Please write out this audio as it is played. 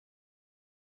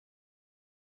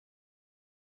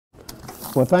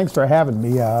Well, thanks for having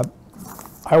me. I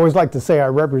always like to say I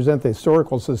represent the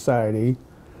Historical Society,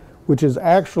 which is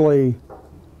actually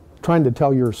trying to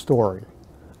tell your story.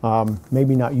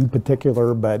 Maybe not you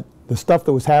particular, but the stuff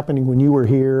that was happening when you were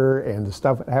here and the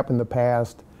stuff that happened in the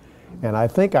past. And I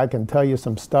think I can tell you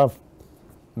some stuff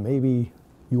maybe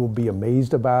you will be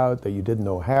amazed about that you didn't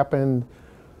know happened.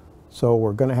 So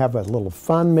we're going to have a little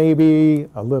fun maybe,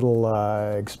 a little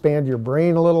expand your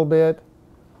brain a little bit,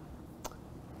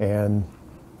 and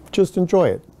just enjoy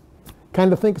it.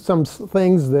 Kind of think of some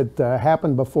things that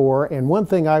happened before, and one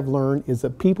thing I've learned is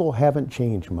that people haven't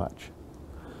changed much.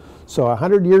 So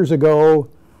 100 years ago,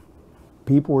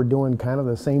 people were doing kind of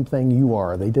the same thing you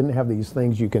are. They didn't have these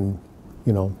things you can,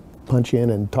 punch in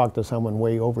and talk to someone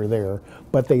way over there.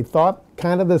 But they thought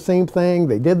kind of the same thing,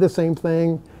 they did the same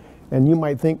thing, and you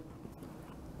might think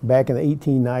back in the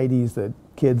 1890s that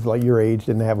kids like your age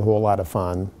didn't have a whole lot of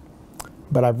fun.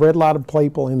 But I've read a lot of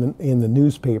people in the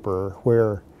newspaper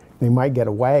where they might get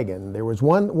a wagon. There was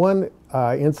one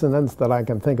incident that I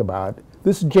can think about.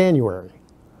 This is January,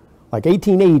 like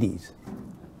 1880s.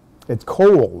 It's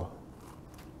cold.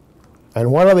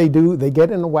 And what do? They get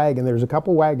in a wagon. There's a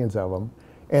couple wagons of them.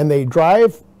 And they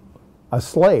drive a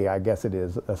sleigh, I guess it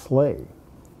is, a sleigh,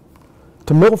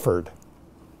 to Milford.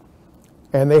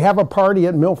 And they have a party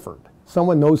at Milford.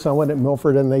 Someone knows someone at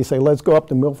Milford, and they say, let's go up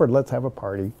to Milford, let's have a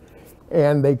party.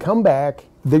 And they come back,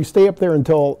 they stay up there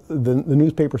until the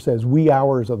newspaper says wee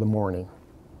hours of the morning.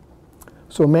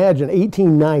 So imagine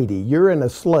 1890, you're in a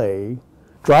sleigh,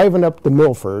 driving up to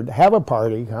Milford, have a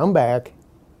party, come back,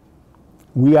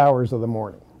 wee hours of the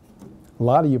morning. A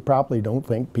lot of you probably don't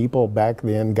think people back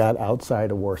then got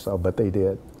outside of Warsaw, but they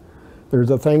did.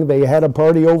 There's a thing, they had a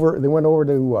party over, they went over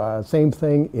to same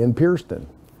thing in Pierceton.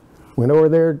 Went over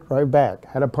there, drive back,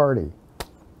 had a party.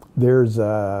 There's,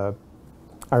 I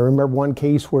remember one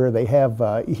case where they have,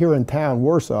 here in town,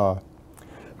 Warsaw,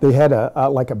 they had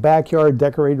like a backyard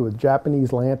decorated with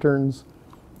Japanese lanterns,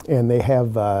 and they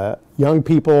have young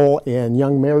people and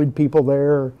young married people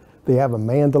there. They have a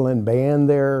mandolin band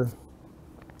there.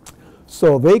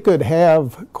 So they could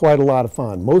have quite a lot of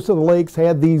fun. Most of the lakes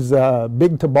had these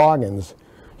big toboggans.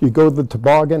 You go to the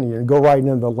toboggan and you go right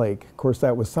into the lake. Of course,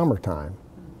 that was summertime.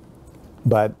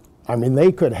 But, I mean,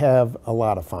 they could have a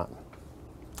lot of fun.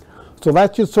 So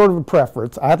that's just sort of a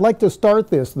preference. I'd like to start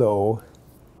this, though,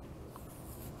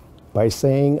 by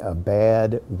saying a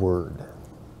bad word.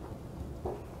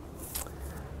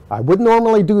 I wouldn't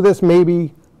normally do this,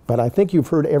 maybe, but I think you've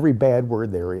heard every bad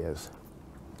word there is.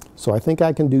 So I think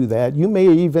I can do that. You may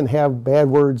even have bad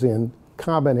words in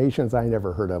combinations I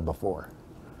never heard of before.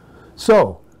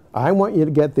 So I want you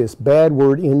to get this bad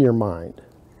word in your mind.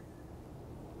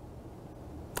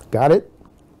 Got it?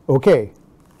 Okay,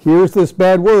 here's this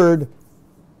bad word,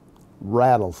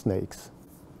 rattlesnakes.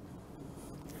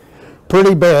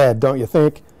 Pretty bad, don't you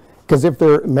think? Because if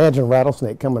they're, imagine a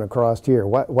rattlesnake coming across here,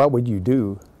 what would you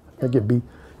do? I think it'd be,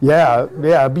 yeah,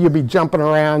 you'd be jumping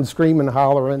around, screaming,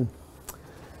 hollering.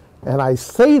 And I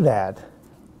say that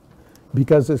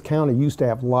because this county used to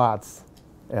have lots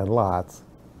and lots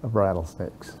of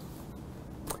rattlesnakes.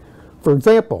 For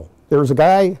example, there was a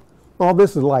guy, well,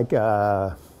 this is like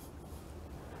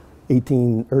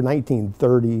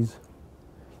 1930s.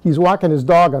 He's walking his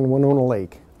dog on Winona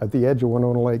Lake, at the edge of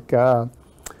Winona Lake. You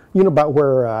know about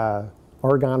where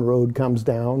Oregon Road comes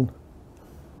down?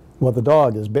 Well, the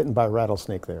dog is bitten by a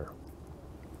rattlesnake there.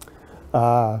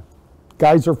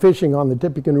 Guys are fishing on the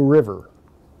Tippecanoe River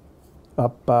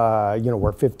up,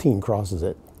 where 15 crosses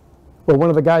it. Well, one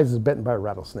of the guys is bitten by a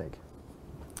rattlesnake.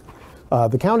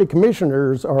 The county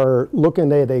commissioners are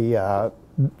looking at a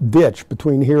ditch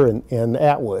between here and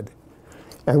Atwood.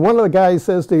 And one of the guys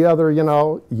says to the other,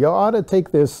 you ought to take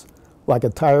this like a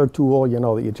tire tool,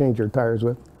 that you change your tires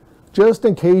with, just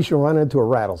in case you run into a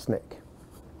rattlesnake.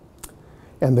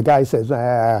 And the guy says,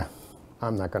 I'm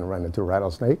not going to run into a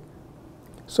rattlesnake.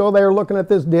 So they're looking at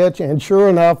this ditch, and sure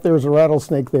enough, there's a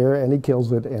rattlesnake there, and he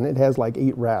kills it, and it has like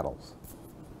 8 rattles.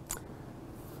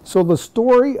 So the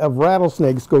story of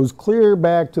rattlesnakes goes clear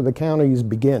back to the county's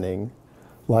beginning,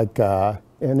 like, and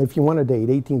if you want to date,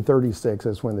 1836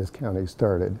 is when this county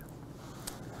started.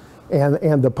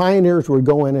 And the pioneers would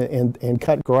go in and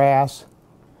cut grass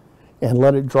and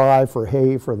let it dry for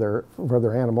hay for their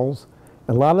animals.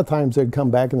 And a lot of times they'd come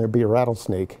back and there'd be a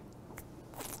rattlesnake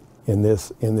in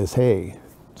this hay.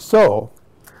 So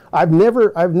I've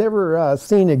never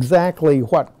seen exactly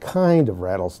what kind of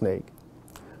rattlesnake,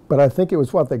 but I think it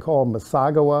was what they call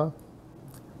Masagawa,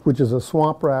 which is a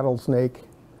swamp rattlesnake.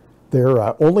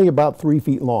 They're only about 3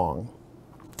 feet long.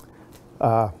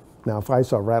 Now, if I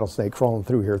saw a rattlesnake crawling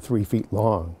through here 3 feet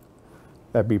long,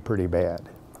 that'd be pretty bad.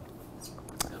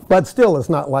 But still, it's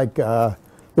not like the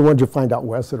ones you find out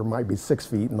west that are might be 6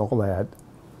 feet and all that.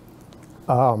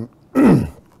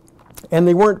 And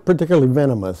they weren't particularly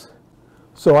venomous.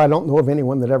 So I don't know of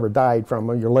anyone that ever died from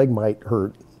them. Your leg might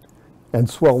hurt and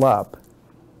swell up,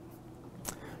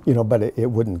 you know, but it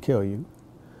wouldn't kill you.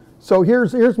 So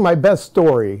here's my best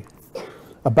story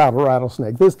about a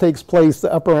rattlesnake. This takes place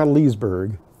up around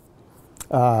Leesburg.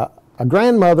 A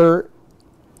grandmother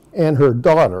and her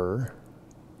daughter,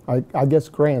 I guess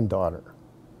granddaughter,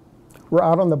 were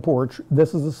out on the porch.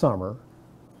 This is the summer.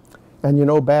 And you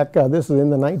know, back, this is in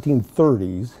the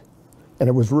 1930s, and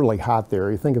it was really hot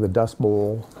there. You think of the Dust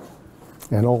Bowl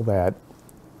and all that.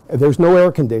 There's no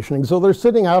air conditioning, so they're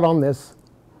sitting out on this,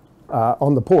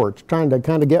 on the porch, trying to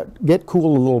kind of get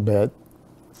cool a little bit.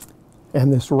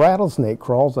 And this rattlesnake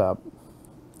crawls up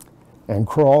and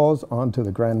crawls onto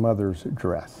the grandmother's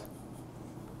dress.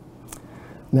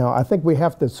 Now, I think we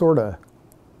have to sort of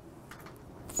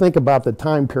think about the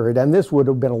time period, and this would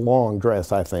have been a long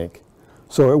dress, I think.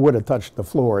 So it would have touched the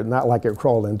floor, not like it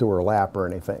crawled into her lap or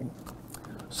anything.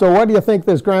 So what do you think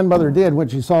this grandmother did when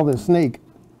she saw this snake?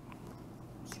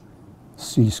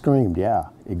 She screamed, yeah,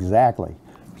 exactly.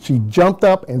 She jumped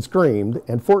up and screamed,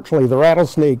 and fortunately the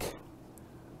rattlesnake,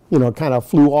 you know, kind of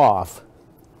flew off.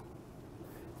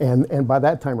 And by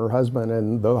that time her husband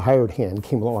and the hired hand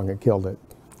came along and killed it.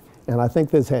 And I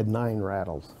think this had 9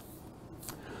 rattles.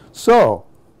 So,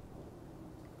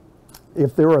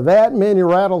 if there were that many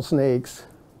rattlesnakes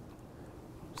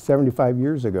 75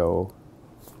 years ago,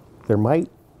 there might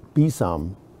be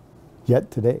some yet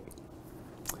today.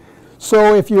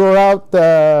 So if you're out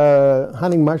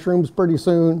hunting mushrooms pretty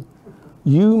soon,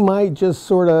 you might just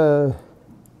sort of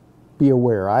be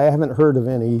aware. I haven't heard of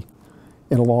any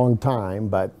in a long time,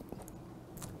 but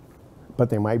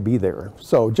they might be there.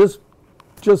 So just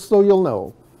so you'll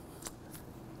know.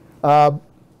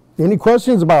 Any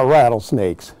questions about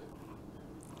rattlesnakes?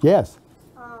 Yes.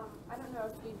 I don't know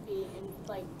if you'd be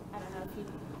I don't know if you'd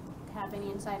have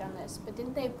any insight on this, but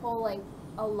didn't they pull like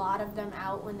a lot of them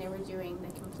out when they were doing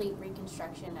the complete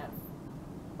reconstruction of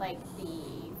like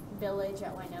the village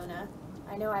at Winona?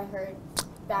 I know I heard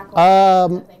back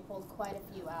when that they pulled quite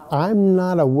a few out. I'm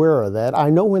not aware of that.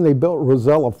 I know when they built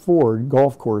Rosella Ford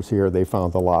golf course here, they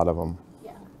found a lot of them.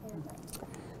 Yeah, I heard that.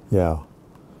 Yeah.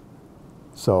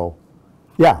 So,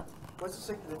 yeah. What's the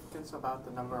significance about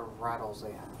the number of rattles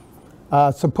they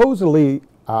have? Supposedly,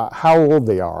 how old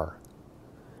they are.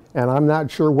 And I'm not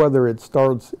sure whether it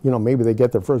starts, you know, maybe they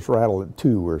get their first rattle at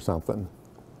 2 or something.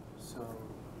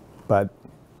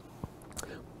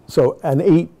 So an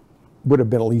 8 would have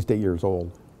been at least 8 years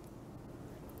old.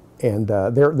 And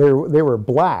they were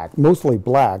black, mostly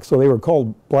black, so they were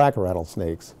called black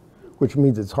rattlesnakes, which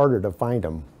means it's harder to find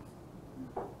them.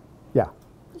 Yeah.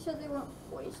 You said they weren't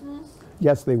poisonous?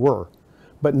 Yes, they were,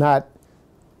 but not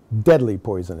deadly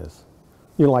poisonous.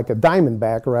 You know, like a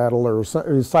diamondback rattle or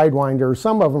sidewinder,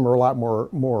 some of them are a lot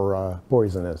more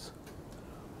poisonous.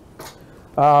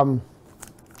 I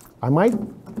might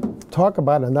talk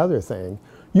about another thing.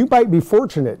 You might be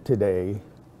fortunate today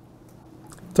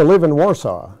to live in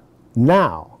Warsaw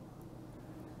now,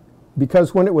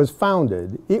 because when it was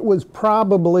founded, it was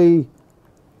probably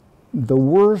the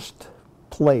worst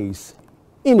place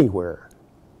anywhere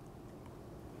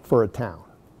for a town.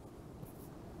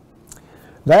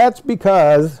 That's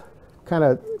because, kind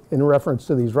of in reference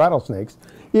to these rattlesnakes,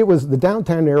 the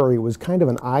downtown area was kind of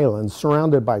an island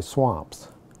surrounded by swamps,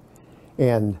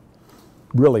 and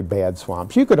really bad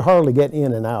swamps. You could hardly get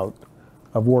in and out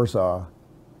of Warsaw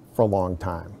for a long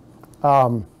time.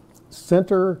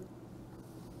 Center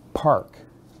Park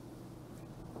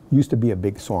used to be a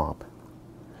big swamp.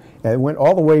 And it went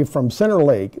all the way from Center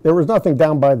Lake. There was nothing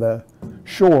down by the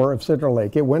shore of Center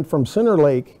Lake. It went from Center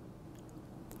Lake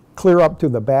clear up to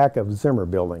the back of Zimmer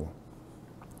Building.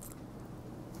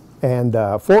 And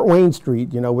Fort Wayne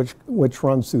Street, you know, which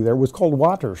runs through there, was called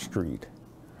Water Street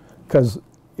because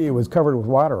it was covered with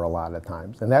water a lot of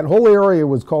times. And that whole area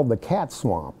was called the Cat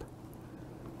Swamp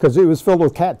because it was filled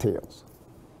with cattails.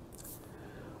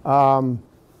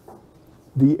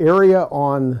 The area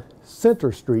on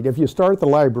Center Street, if you start at the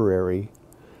library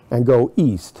and go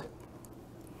east,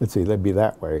 let's see, that'd be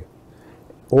that way,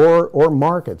 or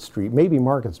Market Street. Maybe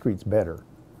Market Street's better.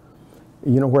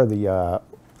 You know where the,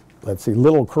 let's see,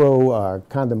 Little Crow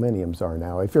condominiums are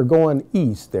now. If you're going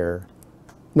east there,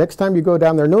 next time you go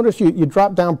down there, notice you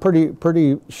drop down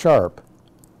pretty sharp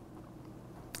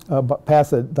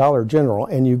past the Dollar General,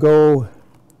 and you go,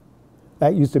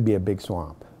 that used to be a big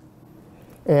swamp.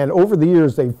 And over the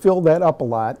years, they filled that up a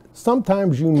lot.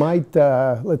 Sometimes you might,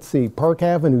 let's see, Park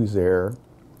Avenue's there.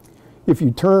 If you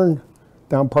turn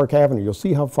down Park Avenue, you'll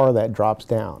see how far that drops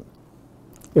down.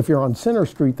 If you're on Center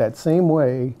Street that same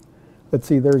way, let's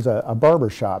see, there's a barber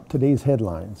shop, today's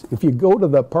headlines. If you go to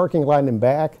the parking lot and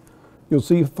back, you'll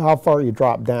see how far you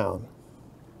drop down.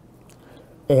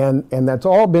 And that's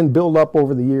all been built up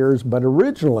over the years, but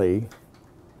originally,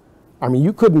 I mean,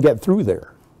 you couldn't get through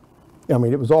there. I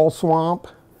mean, it was all swamp,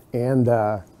 and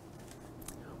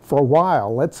for a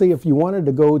while, let's say if you wanted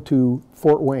to go to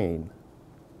Fort Wayne,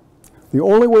 the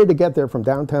only way to get there from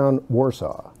downtown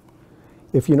Warsaw,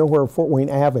 if you know where Fort Wayne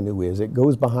Avenue is, it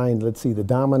goes behind, let's see, the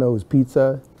Domino's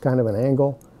Pizza, kind of an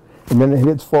angle, and then it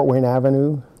hits Fort Wayne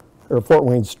Avenue, or Fort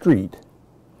Wayne Street.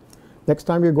 Next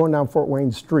time you're going down Fort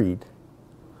Wayne Street,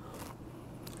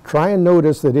 try and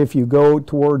notice that if you go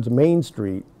towards Main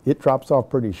Street, it drops off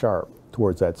pretty sharp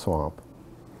towards that swamp.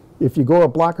 If you go a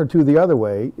block or two the other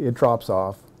way, it drops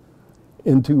off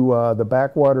into the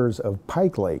backwaters of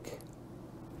Pike Lake,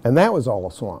 and that was all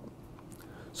a swamp.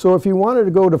 So if you wanted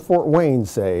to go to Fort Wayne,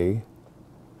 say,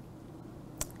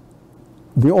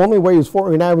 the only way is Fort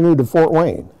Wayne Avenue to Fort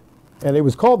Wayne. And it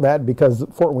was called that because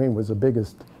Fort Wayne was the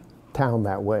biggest town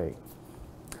that way.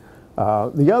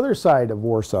 The other side of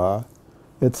Warsaw,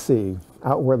 let's see,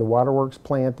 out where the waterworks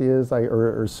plant is,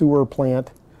 or sewer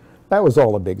plant, that was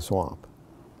all a big swamp.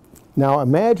 Now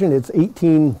imagine it's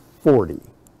 1840,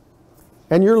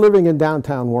 and you're living in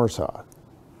downtown Warsaw.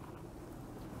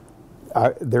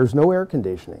 There's no air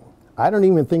conditioning. I don't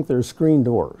even think there's screen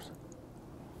doors.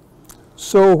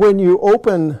 So when you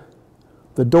open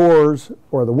the doors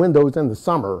or the windows in the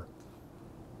summer,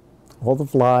 all the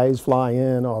flies fly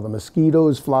in, all the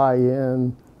mosquitoes fly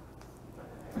in.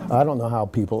 I don't know how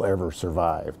people ever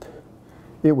survived.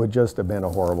 It would just have been a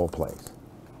horrible place.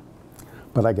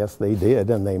 But I guess they did,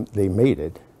 and they made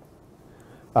it.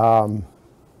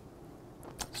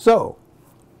 So,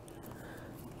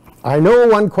 I know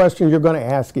one question you're going to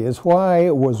ask is, why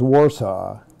was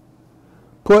Warsaw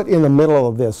put in the middle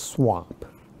of this swamp?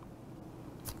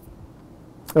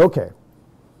 Okay.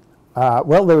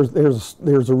 Well,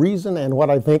 there's a reason, and what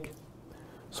I think,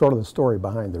 sort of the story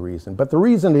behind the reason. But the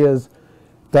reason is,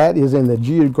 that is in the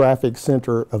geographic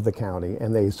center of the county,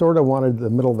 and they sort of wanted the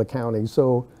middle of the county.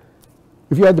 So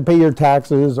if you had to pay your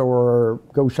taxes or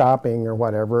go shopping or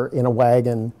whatever in a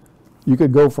wagon, you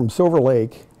could go from Silver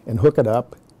Lake and hook it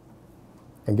up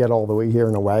and get all the way here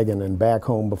in a wagon and back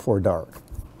home before dark.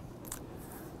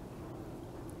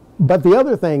 But the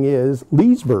other thing is,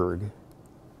 Leesburg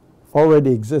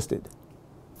already existed.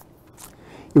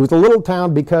 It was a little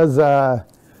town because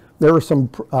there were some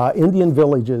Indian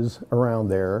villages around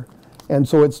there, and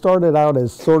so it started out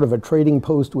as sort of a trading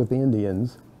post with the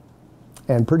Indians,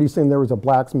 and pretty soon there was a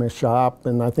blacksmith shop,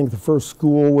 and I think the first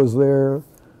school was there,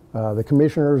 the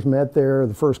commissioners met there,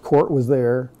 the first court was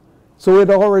there, so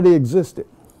it already existed.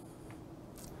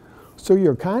 So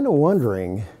you're kind of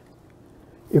wondering,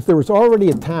 if there was already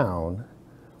a town,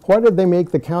 why did they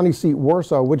make the county seat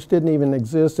Warsaw, which didn't even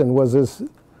exist and was this,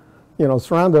 you know,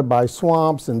 surrounded by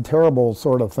swamps and terrible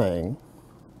sort of thing?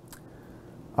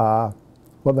 Well,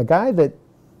 the guy that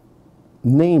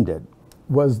named it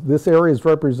was this area's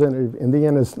representative in the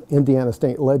Indiana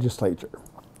State Legislature.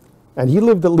 And he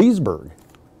lived at Leesburg.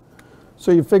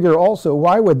 So you figure also,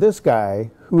 why would this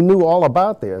guy, who knew all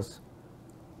about this,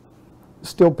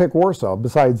 still pick Warsaw,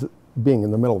 besides being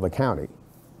in the middle of the county?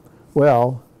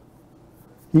 Well,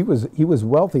 he was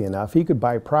wealthy enough, he could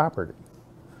buy property.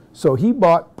 So he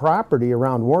bought property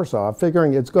around Warsaw,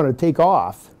 figuring it's going to take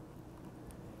off,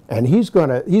 and he's going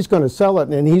to sell it,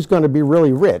 and he's going to be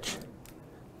really rich.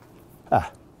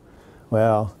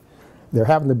 Well, there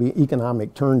happened to be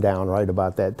economic turndown right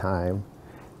about that time,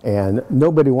 and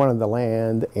nobody wanted the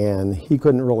land, and he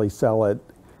couldn't really sell it,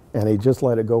 and he just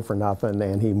let it go for nothing,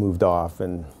 and he moved off.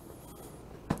 And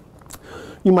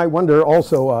you might wonder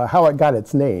also how it got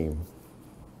its name.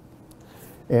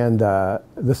 And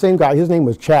the same guy, his name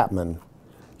was Chapman.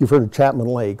 You've heard of Chapman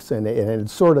Lakes, and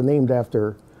it's sort of named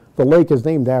after, the lake is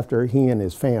named after he and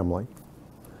his family.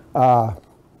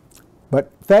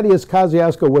 But Thaddeus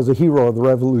Kosciusko was a hero of the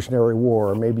Revolutionary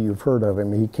War. Maybe you've heard of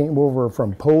him. He came over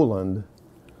from Poland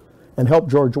and helped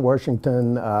George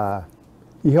Washington.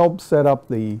 He helped set up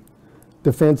the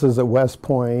defenses at West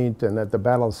Point and at the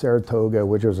Battle of Saratoga,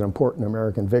 which was an important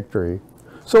American victory.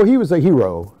 So he was a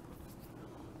hero.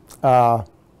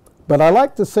 But I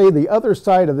like to say the other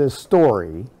side of this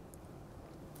story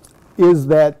is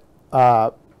that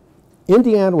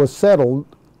Indiana was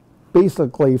settled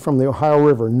basically from the Ohio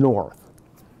River north.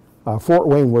 Fort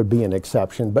Wayne would be an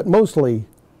exception, but mostly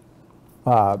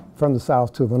from the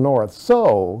south to the north.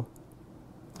 So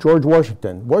George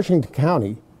Washington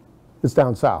County is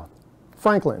down south.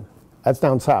 Franklin, that's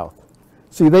down south.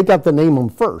 See, they got to name them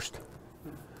first.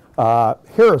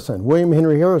 Harrison, William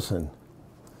Henry Harrison,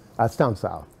 that's down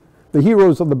south. The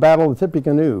heroes of the Battle of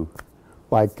Tippecanoe,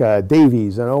 like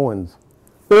Davies and Owens,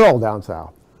 they're all down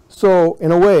south. So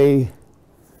in a way,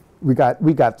 we got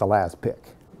the last pick.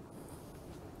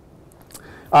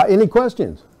 Any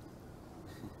questions?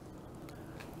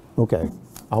 Okay,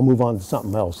 I'll move on to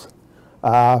something else.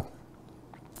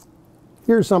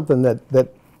 Here's something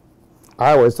that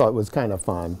I always thought was kind of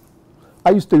fun. I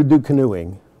used to do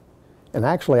canoeing, and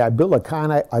actually I built a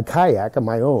kayak of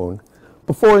my own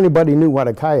before anybody knew what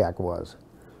a kayak was.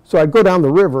 So I'd go down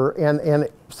the river and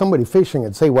somebody fishing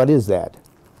would say, "What is that?"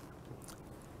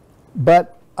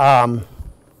 But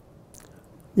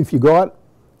if you go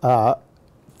out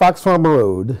Fox Farm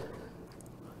Road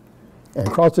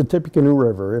and cross the Tippecanoe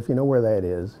River, if you know where that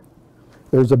is,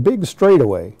 there's a big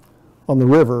straightaway on the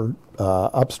river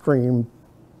upstream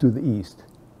to the east.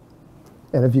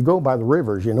 And if you go by the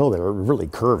rivers, you know they're really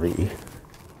curvy.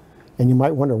 And you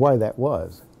might wonder why that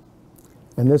was.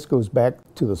 And this goes back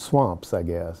to the swamps, I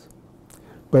guess.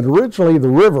 But originally the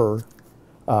river,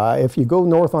 if you go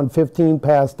north on 15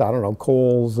 past, I don't know,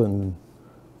 Coles and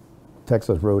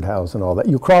Texas Roadhouse and all that,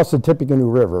 you cross the Tippecanoe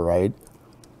River, right?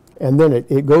 And then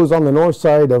it goes on the north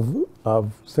side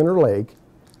of Center Lake,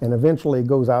 and eventually it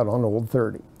goes out on Old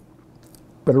 30.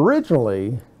 But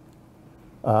originally,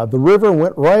 the river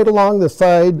went right along the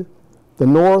side, the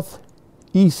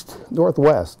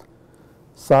northwest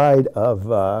side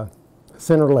of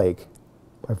Center Lake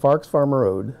by Fox Farm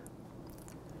Road.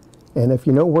 And if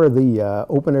you know where the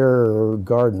open air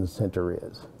garden center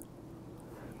is,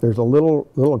 there's a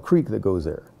little creek that goes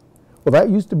there. Well, that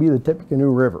used to be the Tippecanoe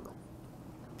River,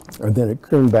 and then it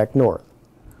turned back north.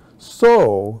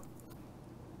 So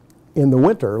in the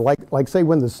winter, like say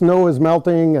when the snow is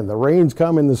melting and the rains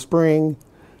come in the spring,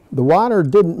 the water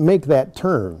didn't make that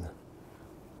turn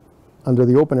under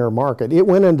the open air market. It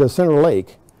went into Center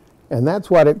Lake, and that's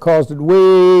what it caused it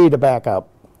way to back up.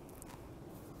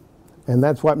 And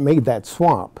that's what made that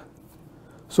swamp.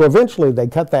 So eventually they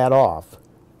cut that off.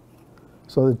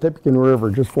 So the Tippecanoe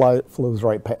River just flows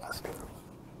right past.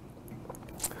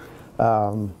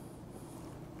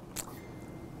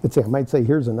 Let's see, I might say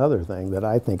here's another thing that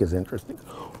I think is interesting.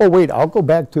 Oh wait, I'll go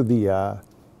back to the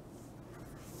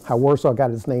how Warsaw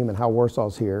got its name and how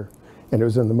Warsaw's here, and it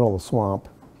was in the middle of the swamp.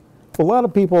 A lot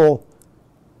of people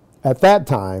at that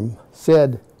time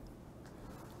said,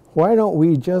 why don't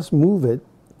we just move it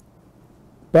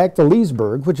back to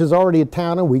Leesburg, which is already a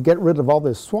town, and we get rid of all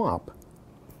this swamp?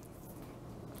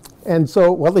 And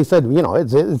so, well, they said, you know,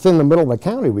 it's in the middle of the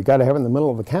county. We got to have it in the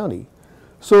middle of the county.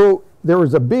 So there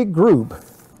was a big group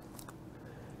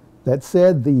that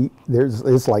said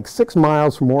it's like 6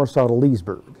 miles from Warsaw to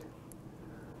Leesburg.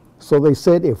 So they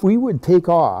said if we would take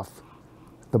off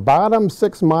the bottom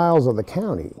 6 miles of the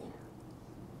county,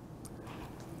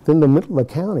 then the middle of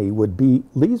the county would be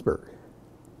Leesburg.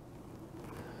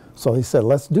 So they said,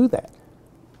 let's do that.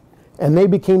 And they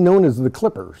became known as the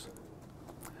Clippers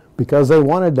because they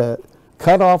wanted to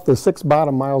cut off the 6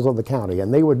 bottom miles of the county,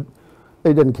 and they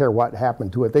didn't care what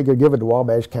happened to it. They could give it to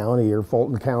Wabash County or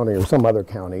Fulton County or some other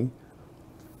county.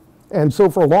 And so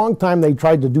for a long time they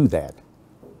tried to do that.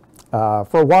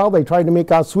 For a while they tried to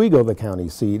make Oswego the county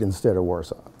seat instead of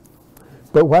Warsaw.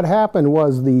 But what happened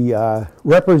was the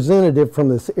representative from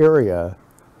this area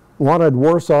wanted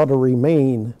Warsaw to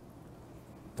remain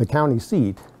the county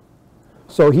seat.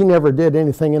 So he never did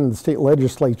anything in the state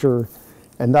legislature,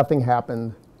 and nothing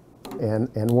happened,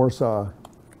 and Warsaw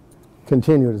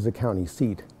continued as a county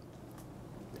seat.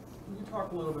 Can you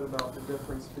talk a little bit about the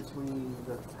difference between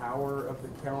the power of the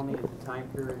county at the time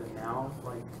period and now?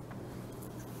 Like,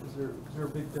 is there a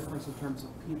big difference in terms of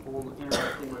people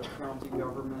interacting with county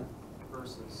government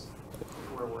versus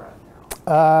where we're at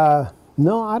now?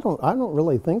 No, I don't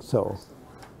really think so.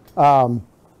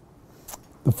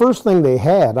 The first thing they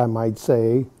had, I might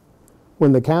say,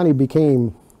 when the county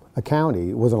became a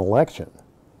county, was an election.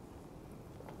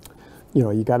 You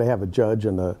know, you got to have a judge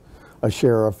and a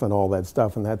sheriff and all that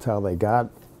stuff, and that's how they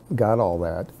got all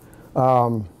that.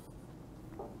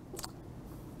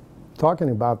 Talking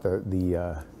about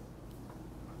the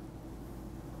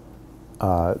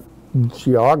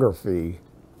geography,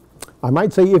 I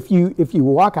might say if you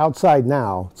walk outside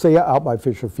now, say out by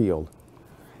Fisher Field,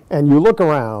 and you look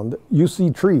around, you see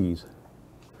trees.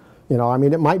 You know, I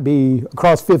mean, it might be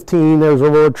across 15, there's a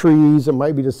row of trees. It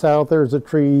might be to south, there's the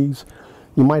trees.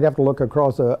 You might have to look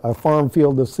across a farm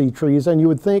field to see trees. And you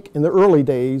would think in the early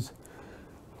days,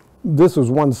 this was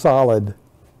one solid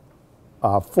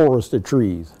forest of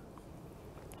trees.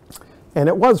 And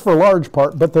it was for a large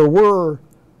part, but there were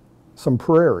some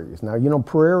prairies. Now, you know,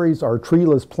 prairies are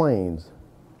treeless plains.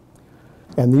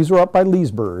 And these are up by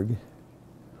Leesburg.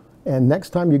 And next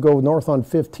time you go north on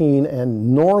 15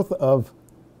 and north of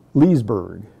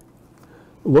Leesburg,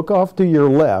 look off to your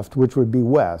left, which would be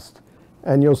west,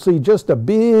 and you'll see just a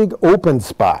big open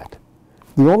spot.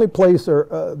 The only place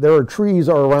there are trees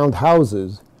are around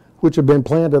houses, which have been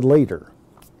planted later.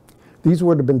 These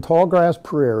would have been tall grass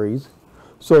prairies,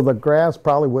 so the grass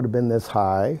probably would have been this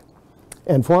high.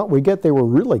 And from what we get, they were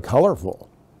really colorful.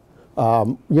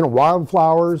 You know,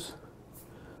 wildflowers,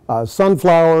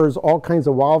 sunflowers, all kinds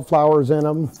of wildflowers in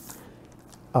them.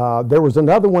 There was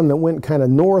another one that went kind of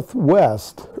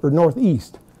northwest or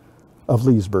northeast of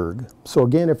Leesburg. So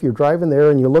again, if you're driving there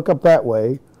and you look up that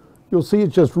way, you'll see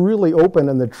it's just really open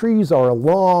and the trees are a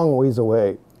long ways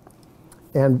away.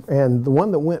 And the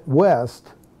one that went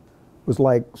west was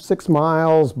like 6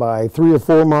 miles by 3 or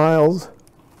 4 miles.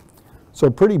 So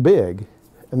pretty big.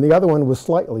 And the other one was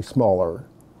slightly smaller.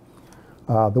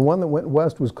 The one that went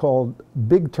west was called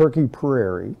Big Turkey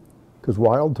Prairie because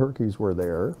wild turkeys were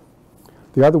there.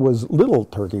 The other was Little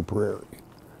Turkey Prairie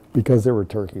because there were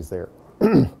turkeys there.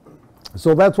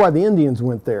 So that's why the Indians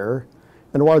went there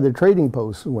and why the trading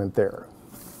posts went there.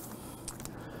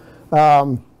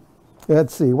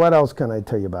 Let's see, what else can I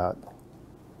tell you about?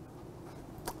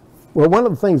 Well, one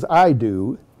of the things I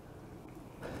do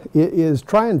is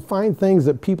try and find things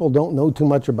that people don't know too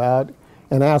much about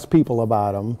and ask people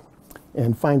about them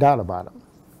and find out about them.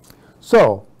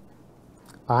 So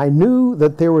I knew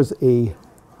that there was a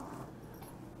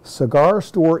cigar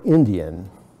store Indian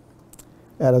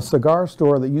at a cigar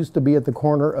store that used to be at the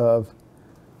corner of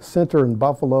Center and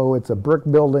Buffalo. It's a brick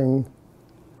building.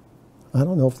 I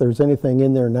don't know if there's anything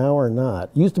in there now or not.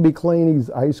 It used to be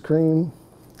Claney's Ice Cream.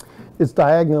 It's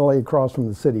diagonally across from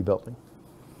the city building.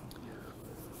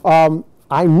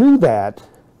 I knew that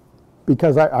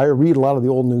because I read a lot of the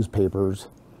old newspapers,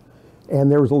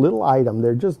 and there was a little item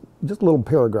there, just a little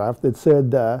paragraph that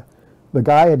said the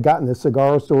guy had gotten the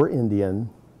cigar store Indian,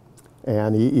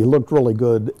 and he looked really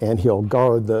good, and he'll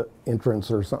guard the entrance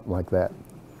or something like that.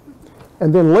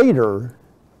 And then later,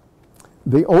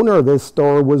 the owner of this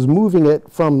store was moving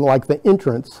it from like the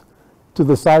entrance to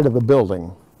the side of the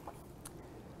building.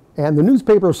 And the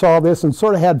newspaper saw this and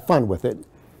sort of had fun with it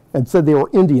and said they were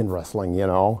Indian wrestling, you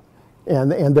know,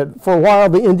 and that for a while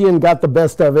the Indian got the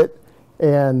best of it,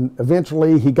 and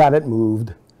eventually he got it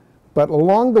moved. But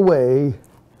along the way,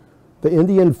 the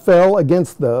Indian fell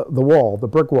against the wall, the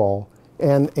brick wall,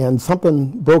 and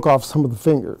something broke off some of the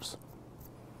fingers.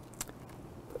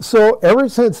 So ever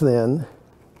since then,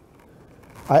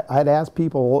 I'd ask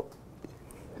people,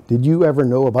 did you ever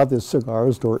know about this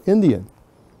cigar store Indian?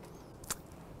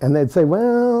 And they'd say,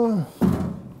 well,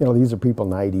 you know, these are people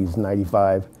 90s,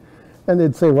 95. And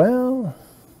they'd say, well,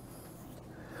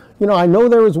 you know, I know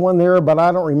there was one there, but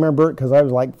I don't remember it because I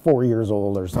was like 4 years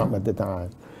old or something at the time.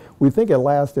 We think it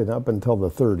lasted up until the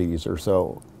 30s or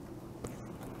so.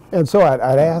 And so I'd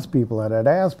ask people,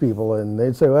 and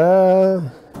they'd say,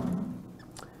 well.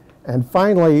 And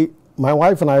finally, my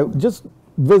wife and I just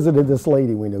visited this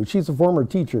lady we knew. She's a former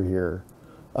teacher here.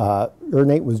 Her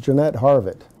name was Jeanette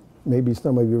Harvett. Maybe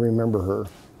some of you remember her.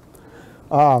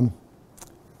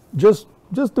 Just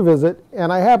to visit,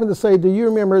 and I happened to say, do you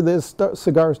remember this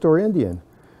cigar store Indian?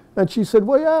 And she said,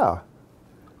 well, yeah.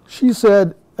 She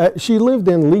said, she lived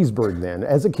in Leesburg then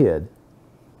as a kid.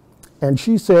 And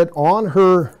she said on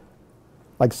her,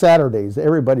 like Saturdays,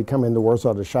 everybody come into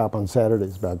Warsaw to shop on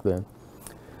Saturdays back then.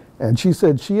 And she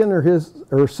said she and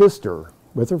her sister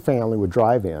with her family would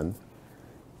drive in.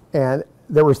 And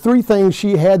there was 3 things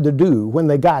she had to do when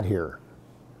they got here.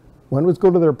 One was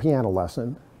go to their piano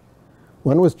lesson.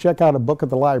 One was check out a book at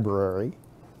the library.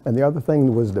 And the other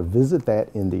thing was to visit that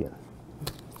Indian.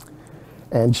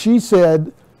 And she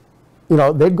said, you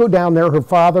know, they'd go down there. Her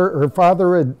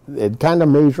father had kind of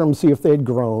measure them, see if they'd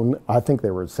grown. I think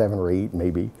they were 7 or 8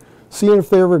 maybe. Seeing if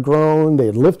they were grown,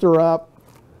 they'd lift her up.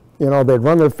 You know, they'd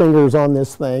run their fingers on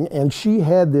this thing. And she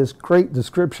had this great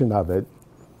description of it.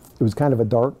 It was kind of a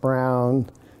dark brown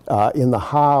in the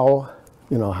how,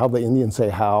 you know, how the Indians say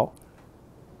how.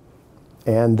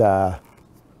 And,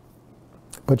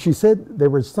 but she said there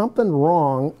was something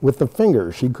wrong with the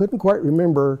fingers. She couldn't quite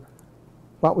remember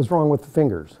what was wrong with the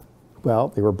fingers. Well,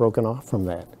 they were broken off from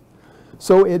that.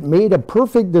 So it made a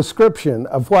perfect description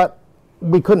of what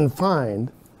we couldn't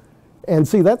find. And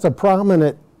see, that's a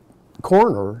prominent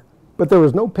corner, but there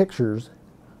was no pictures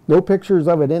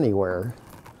of it anywhere.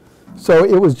 So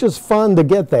it was just fun to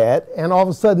get that, and all of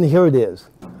a sudden, here it is.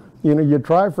 You know, you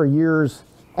try for years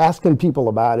asking people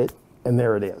about it, and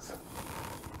there it is.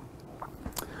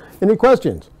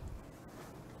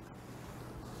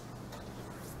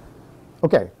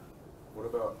 Okay. What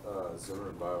about Zimmer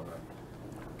and Biomed?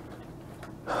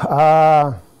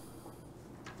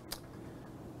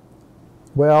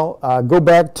 Well, go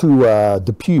back to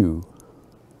Depew.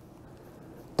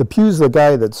 Depew's the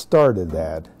guy that started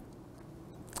that.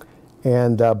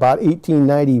 And about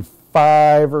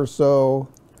 1895 or so,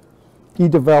 he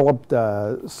developed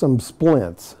some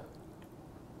splints.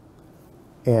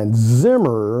 And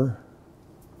Zimmer,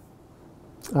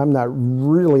 I'm not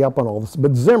really up on all this,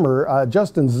 but Zimmer,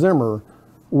 Justin Zimmer,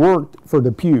 worked for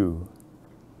Depew.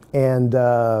 And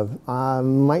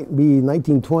might be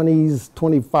 1920s,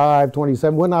 25,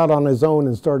 27, went out on his own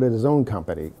and started his own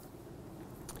company.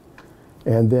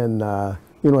 And then,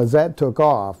 you know, as that took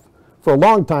off, for a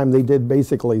long time they did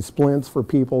basically splints for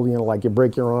people, you know, like you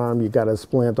break your arm, you got a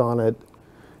splint on it,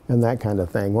 and that kind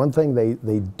of thing. One thing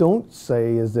they don't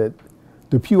say is that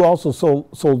Depew also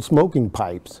sold smoking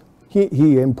pipes.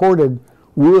 He imported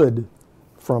wood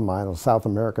from, I don't know, South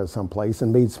America someplace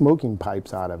and made smoking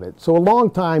pipes out of it. So a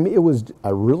long time it was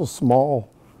a real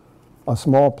small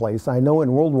place. I know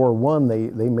in World War I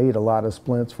they made a lot of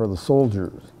splints for the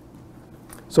soldiers.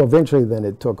 So eventually then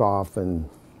it took off and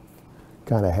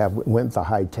kind of went the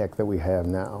high tech that we have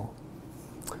now.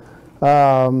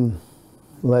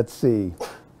 Let's see.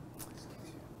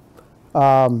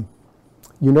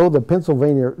 You know the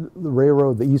Pennsylvania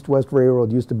Railroad, the East-West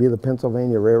Railroad used to be the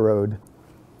Pennsylvania Railroad.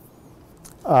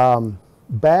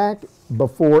 Back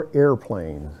before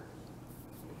airplanes,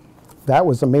 that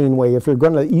was the main way. If you're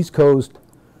going to the East Coast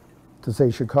to,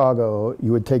 say, Chicago,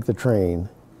 you would take the train,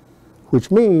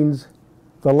 which means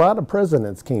that a lot of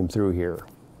presidents came through here.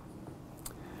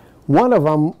 One of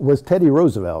them was Teddy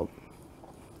Roosevelt.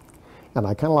 And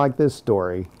I kind of like this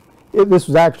story. This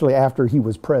was actually after he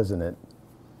was president.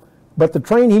 But the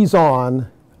train he's on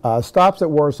stops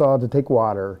at Warsaw to take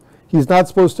water. He's not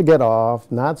supposed to get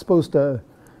off, not supposed to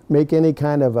make any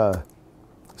kind of a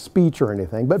speech or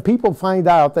anything. But people find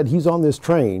out that he's on this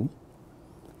train.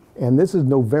 And this is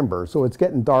November, so it's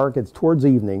getting dark. It's towards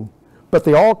evening. But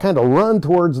they all kind of run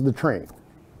towards the train.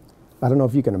 I don't know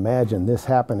if you can imagine this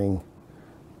happening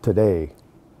today.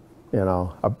 You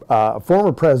know, a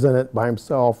former president by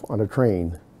himself on a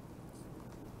train.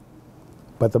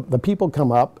 But the people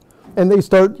come up and they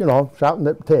start, you know, shouting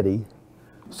at Teddy.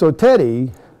 So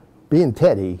Teddy, being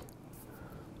Teddy,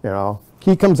 you know,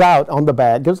 he comes out on the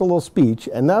back, gives a little speech,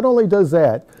 and not only does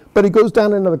that, but he goes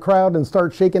down into the crowd and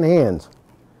starts shaking hands.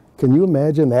 Can you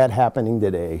imagine that happening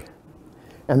today?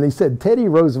 And they said Teddy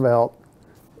Roosevelt,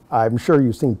 I'm sure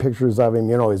you've seen pictures of him,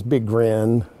 you know, his big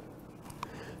grin.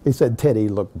 They said Teddy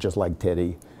looked just like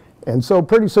Teddy. And so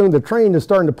pretty soon the train is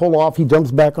starting to pull off. He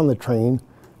jumps back on the train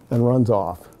and runs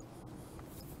off.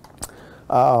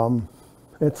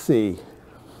 Let's see.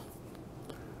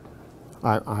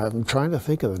 I'm trying to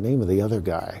think of the name of the other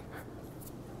guy.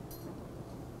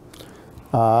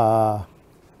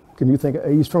 Can you think?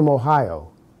 He's from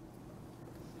Ohio.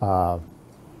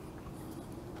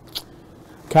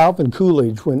 Calvin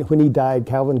Coolidge, when he died,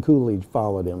 Calvin Coolidge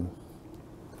followed him.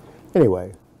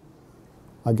 Anyway,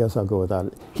 I guess I'll go without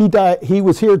it. He died. He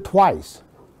was here twice.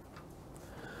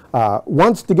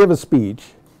 Once to give a speech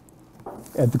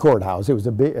at the courthouse. It was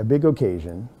a big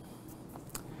occasion.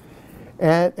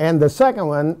 And the second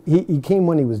one, he came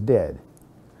when he was dead.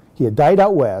 He had died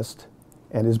out west,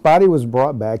 and his body was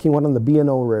brought back. He went on the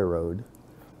B&O Railroad,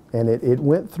 and it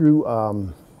went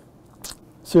through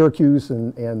Syracuse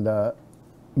and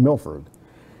Milford.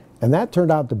 And that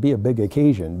turned out to be a big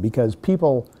occasion because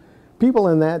people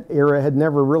in that era had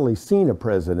never really seen a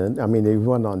president. I mean, they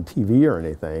weren't on TV or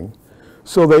anything.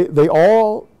 So they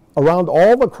all, around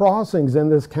all the crossings in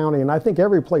this county, and I think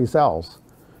every place else,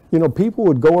 you know, people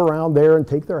would go around there and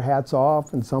take their hats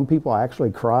off, and some people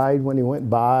actually cried when he went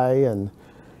by, and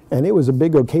it was a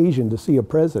big occasion to see a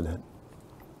president.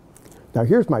 Now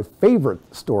here's my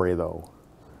favorite story, though,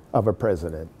 of a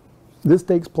president. This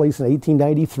takes place in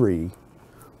 1893.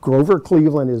 Grover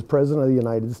Cleveland is president of the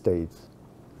United States.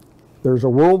 There's a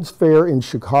World's Fair in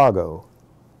Chicago.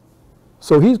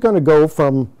 So he's going to go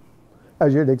from,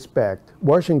 as you'd expect,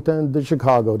 Washington to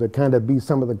Chicago to kind of be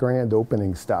some of the grand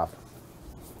opening stuff.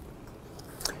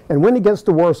 And when he gets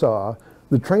to Warsaw,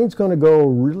 the train's going to go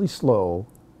really slow.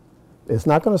 It's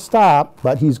not going to stop,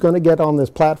 but he's going to get on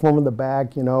this platform in the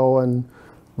back, you know, and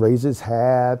raise his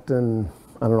hat and,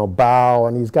 I don't know, bow,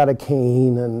 and he's got a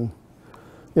cane, and,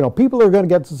 you know, people are going to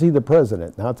get to see the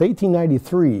president. Now, it's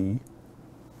 1893,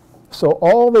 so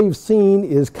all they've seen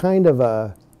is kind of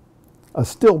a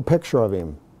still picture of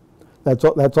him. That's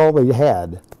all they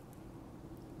had.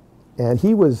 And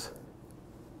he was,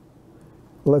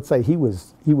 let's say he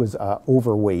was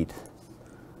overweight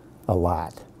a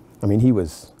lot. I mean,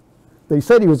 They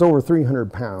said he was over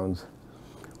 300 pounds,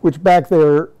 which back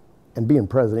there, and being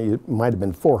president, it might have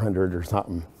been 400 or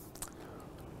something.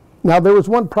 Now, there was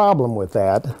one problem with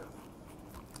that.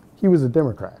 He was a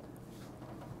Democrat.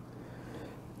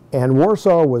 And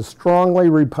Warsaw was strongly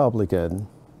Republican.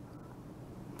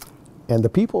 And the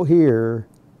people here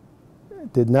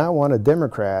did not want a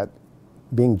Democrat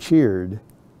being cheered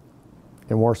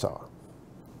in Warsaw.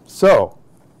 So,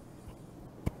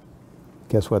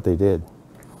 guess what they did?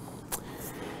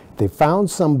 They found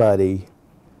somebody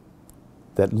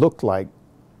that looked like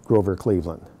Grover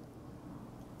Cleveland.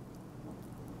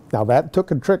 Now that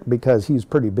took a trick because he's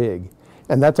pretty big.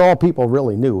 And that's all people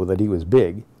really knew, that he was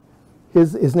big.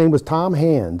 His name was Tom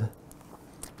Hand.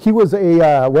 He was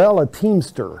a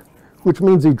teamster, which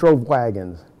means he drove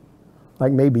wagons.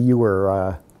 Like maybe you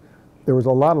were, there was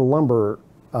a lot of lumber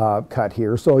cut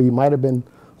here, so he might have been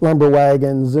lumber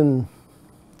wagons and,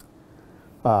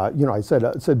 you know, I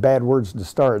said bad words to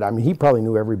start. I mean, he probably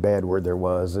knew every bad word there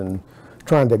was and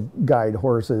trying to guide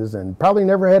horses and probably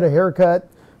never had a haircut,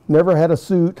 never had a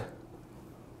suit,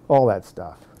 all that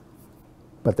stuff.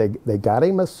 But they got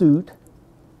him a suit,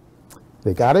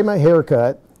 they got him a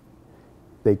haircut,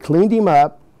 they cleaned him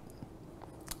up,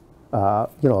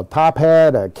 you know, a top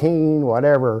hat, a cane,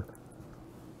 whatever,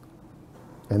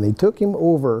 and they took him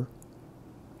over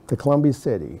to Columbia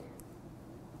City.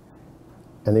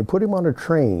 And they put him on a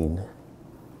train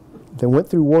that went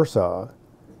through Warsaw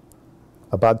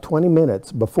about 20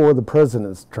 minutes before the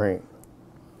president's train.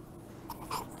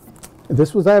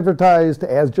 This was advertised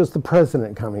as just the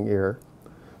president coming here.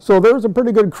 So there was a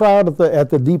pretty good crowd at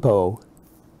the depot.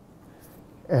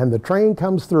 And the train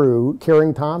comes through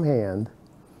carrying Tom Hand.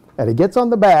 And he gets on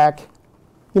the back,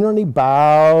 you know, and he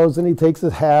bows and he takes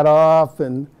his hat off.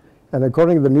 And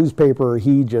according to the newspaper,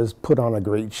 he just put on a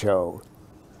great show.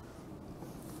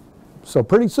 So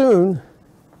pretty soon,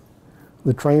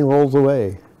 the train rolls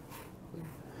away.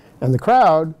 And the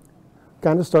crowd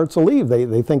kind of starts to leave.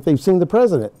 They think they've seen the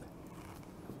president.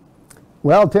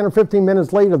 Well, 10 or 15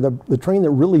 minutes later, the train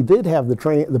that really did have the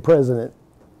president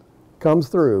comes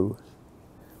through.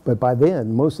 But by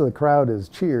then, most of the crowd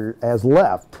has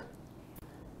left.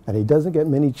 And he doesn't get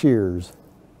many cheers.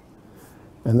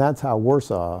 And that's how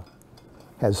Warsaw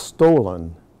has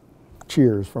stolen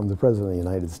cheers from the President of the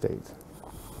United States.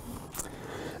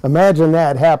 Imagine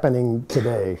that happening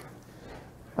today.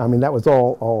 I mean, that was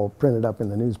all printed up in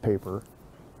the newspaper.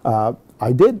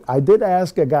 I did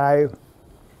ask a guy,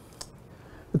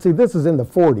 let's see, this is in the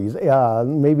 40s,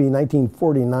 maybe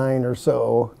 1949 or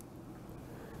so.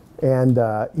 And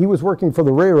he was working for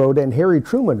the railroad, and Harry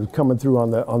Truman was coming through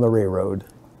on the railroad.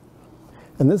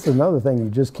 And this is another thing you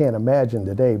just can't imagine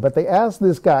today. But they asked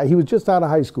this guy, he was just out of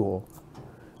high school,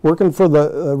 working for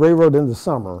the railroad in the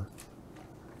summer.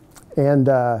 And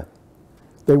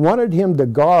they wanted him to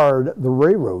guard the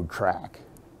railroad track.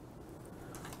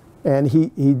 And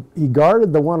he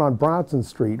guarded the one on Bronson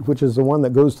Street, which is the one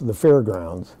that goes to the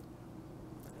fairgrounds.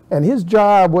 And his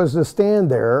job was to stand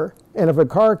there, and if a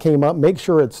car came up, make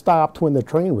sure it stopped when the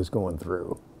train was going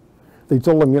through. They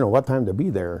told him, you know, what time to be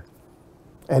there.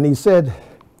 And he said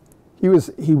he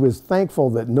was thankful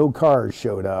that no cars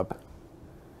showed up.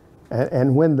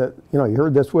 And when he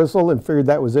heard this whistle and figured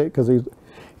that was it,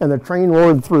 and the train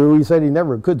roared through, he said he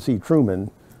never could see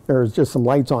Truman. There was just some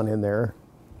lights on in there,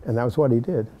 and that was what he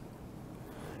did.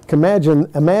 Imagine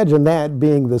that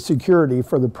being the security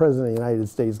for the President of the United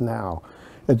States now.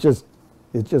 It's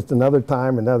just another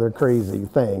time, another crazy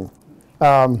thing.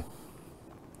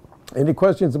 Any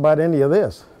questions about any of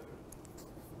this?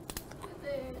 Did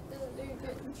they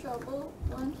get in trouble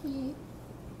when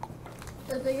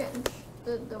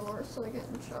did the Warsaw get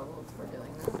in trouble for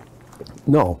doing that?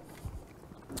 No.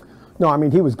 No, I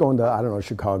mean, he was going to, I don't know,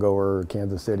 Chicago or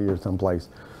Kansas City or someplace.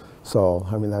 So,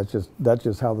 I mean, that's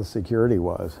just how the security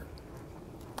was.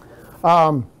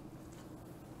 Do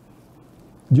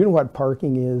you know what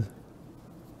parking is?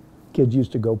 Kids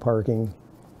used to go parking.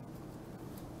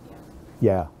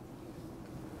 Yeah.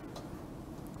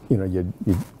 You know,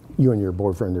 you and your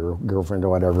boyfriend or girlfriend or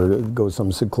whatever go to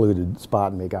some secluded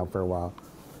spot and make out for a while.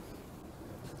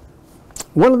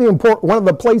 One of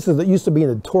the places that used to be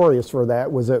notorious for that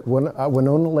was at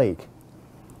Winona Lake.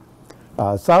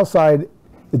 South side,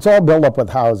 it's all built up with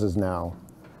houses now.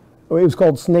 It was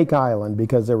called Snake Island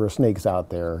because there were snakes out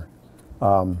there.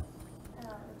 It's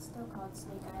still called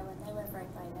Snake Island. I live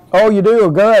right by there. Oh, you do?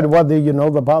 Good. What, do you know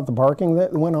about the parking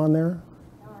that went on there?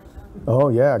 No, I don't. Oh,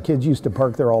 yeah. Kids used to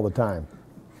park there all the time.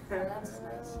 Oh, that's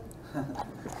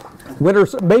nice. Winter,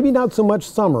 maybe not so much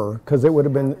summer, because it would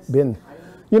have been,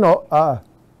 you know,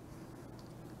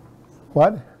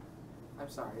 what? I'm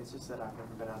sorry. It's just that I've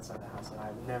never been outside the house and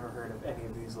I've never heard of any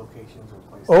of these locations or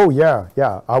places. Oh, yeah,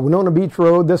 yeah. Winona Beach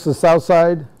Road, this is South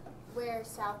Side. Where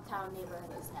Southtown neighborhood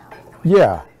is now.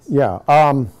 Yeah,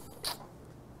 yeah.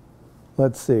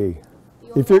 Let's see. The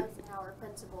old If you're, Eisenhower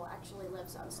principal actually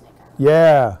lives on Snake Island.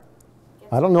 yeah.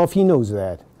 I don't know if he knows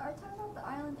that. Are you talking about the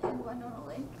island in Winona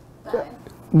Lake? That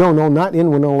No, no, not in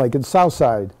Winona Lake. It's South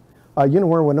Side. You know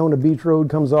where Winona Beach Road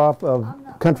comes off of I'm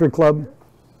not Country Club?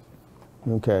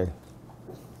 Okay.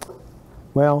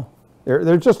 Well,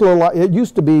 there's just a little, it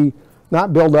used to be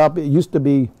not built up. It used to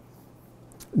be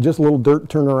just a little dirt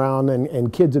turnaround,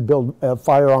 and kids would build a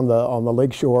fire on the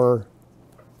lake shore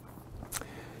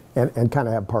and kind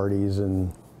of have parties,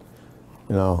 and,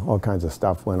 you know, all kinds of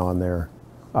stuff went on there.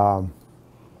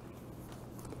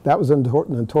 That was a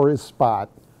notorious spot.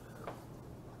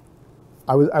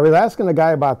 I was asking a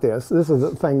guy about this. This is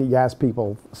a thing you ask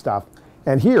people stuff.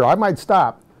 And here, I might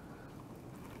stop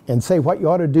and say what you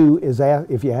ought to do is ask,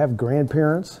 if you have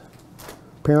grandparents,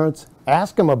 parents,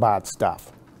 ask them about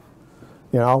stuff.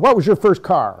 You know, what was your first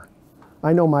car?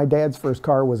 I know my dad's first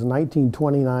car was a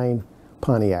 1929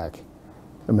 Pontiac.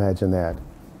 Imagine that.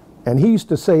 And he used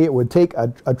to say it would take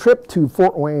a trip to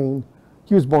Fort Wayne.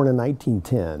 He was born in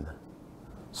 1910.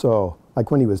 So,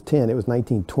 like when he was 10, it was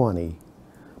 1920.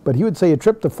 But he would say a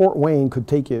trip to Fort Wayne could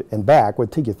take you, and back,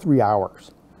 would take you 3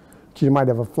 hours. You might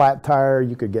have a flat tire,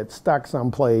 you could get stuck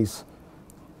someplace,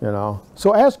 you know.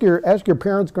 So ask your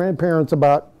parents, grandparents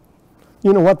about,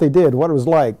 you know, what they did, what it was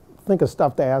like. Think of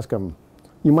stuff to ask them.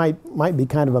 You might be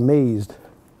kind of amazed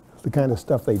the kind of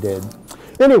stuff they did.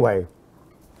 Anyway,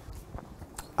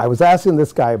 I was asking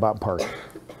this guy about parking.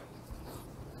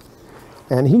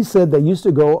 And he said they used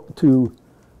to go to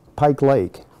Pike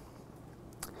Lake.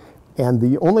 And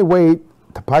the only way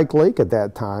to Pike Lake at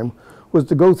that time was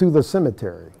to go through the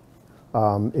cemetery.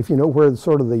 If you know where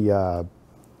sort of the I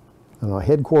don't know,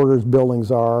 headquarters buildings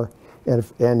are, and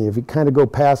if you kind of go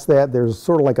past that, there's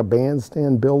sort of like a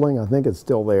bandstand building. I think it's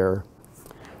still there.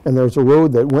 And there's a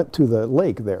road that went to the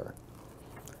lake there.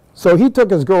 So he took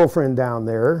his girlfriend down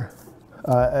there,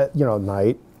 at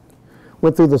night,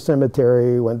 went through the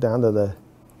cemetery, went down to the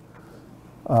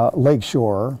lake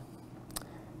shore.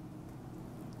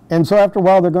 And so after a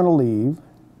while, they're going to leave.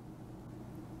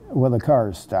 Well, the car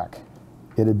is stuck.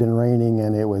 It had been raining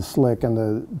and it was slick, and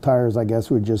the tires, I guess,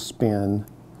 would just spin.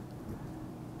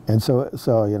 And so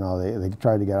you know, they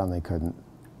tried to get on, they couldn't.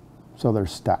 So they're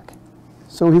stuck.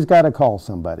 So he's got to call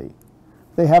somebody.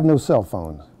 They have no cell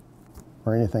phones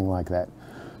or anything like that.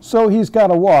 So he's got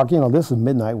to walk, you know, this is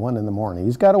midnight, 1 in the morning.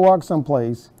 He's got to walk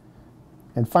someplace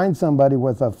and find somebody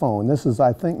with a phone. This is,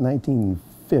 I think,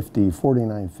 1950,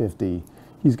 4950.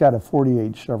 He's got a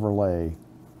 48 Chevrolet.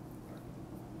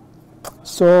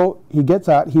 So he gets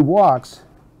out, he walks,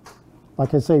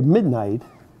 like I say, midnight,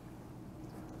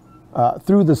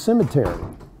 through the cemetery,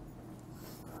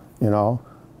 you know,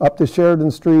 up to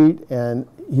Sheridan Street, and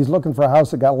he's looking for a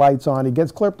house that got lights on. He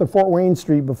gets clear up to Fort Wayne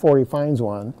Street before he finds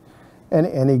one,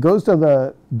 and he goes to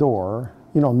the door,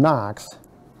 you know, knocks,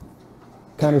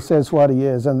 kind of says what he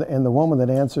is, and the woman that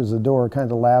answers the door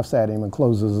kind of laughs at him and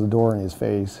closes the door in his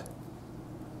face.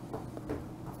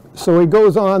 So he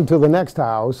goes on to the next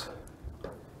house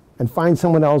and finds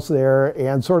someone else there,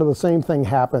 and sort of the same thing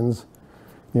happens.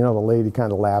 You know, the lady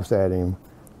kind of laughs at him,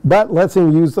 but lets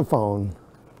him use the phone.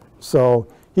 So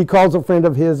he calls a friend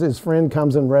of his friend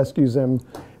comes and rescues him,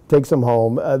 takes him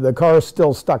home. The car's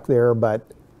still stuck there, but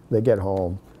they get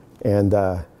home. And,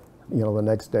 you know, the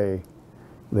next day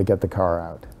they get the car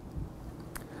out.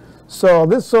 So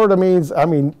this sort of means, I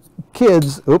mean,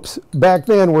 kids, back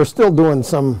then were still doing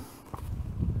some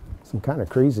kind of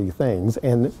crazy things,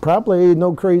 and probably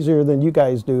no crazier than you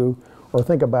guys do or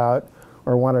think about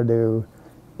or want to do.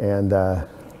 And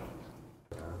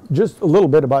just a little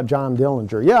bit about John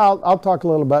Dillinger. Yeah, I'll talk a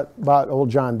little bit about old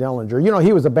John Dillinger. You know,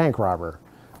 he was a bank robber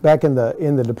back in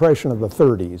the Depression of the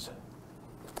 30s.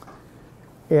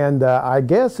 And I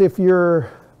guess if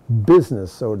your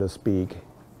business, so to speak,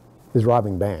 is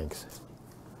robbing banks,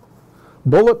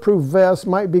 bulletproof vests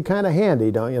might be kind of handy,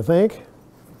 don't you think?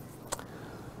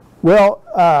 Well,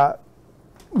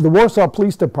 the Warsaw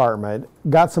Police Department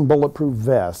got some bulletproof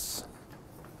vests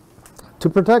to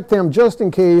protect them just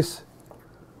in case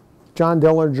John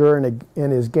Dillinger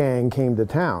and his gang came to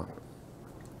town.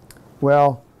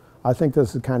 Well, I think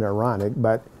this is kind of ironic,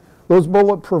 but those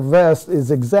bulletproof vests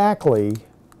is exactly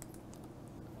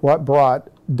what brought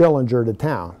Dillinger to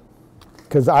town.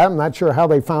 Because I'm not sure how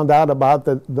they found out about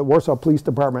the Warsaw Police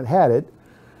Department had it,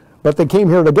 but they came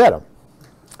here to get him.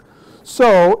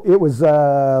 So it was,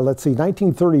 let's see,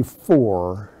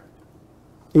 1934,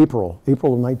 April of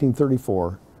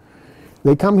 1934.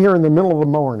 They come here in the middle of the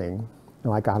morning,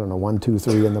 like, I don't know, 1, 2,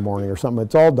 3 in the morning or something.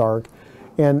 It's all dark.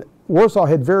 And Warsaw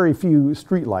had very few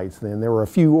street lights then. There were a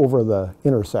few over the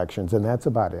intersections, and that's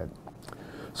about it.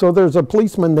 So there's a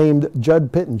policeman named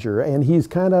Judd Pittenger, and he's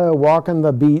kind of walking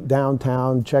the beat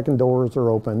downtown, checking doors are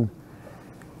open,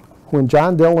 when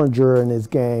John Dillinger and his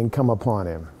gang come upon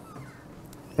him.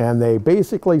 And they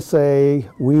basically say,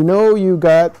 we know you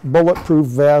got bulletproof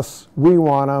vests, we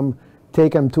want them,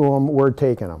 take them to them, we're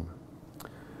taking them.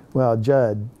 Well,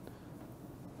 Judd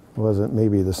wasn't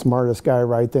maybe the smartest guy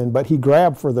right then, but he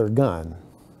grabbed for their gun.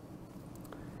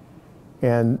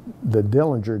 And the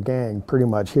Dillinger gang pretty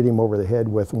much hit him over the head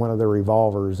with one of their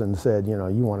revolvers and said, you know,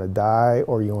 you want to die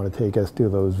or you want to take us to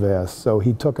those vests. So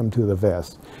he took him to the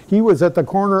vests. He was at the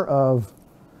corner of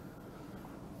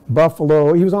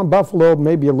Buffalo. He was on Buffalo,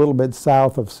 maybe a little bit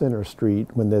south of Center Street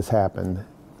when this happened.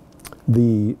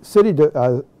 The city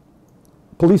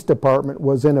police department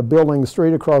was in a building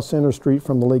straight across Center Street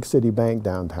from the Lake City Bank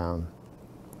downtown.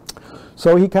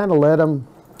 So he kind of led him,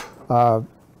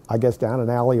 I guess, down an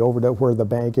alley over to where the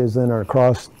bank is, then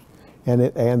across, and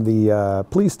the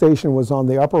police station was on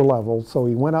the upper level. So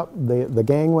he went up. The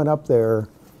gang went up there,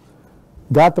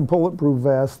 got the bulletproof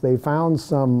vest. They found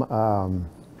some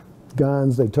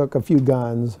guns. They took a few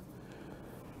guns,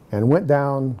 and went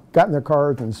down, got in their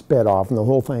cars, and sped off. And the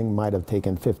whole thing might have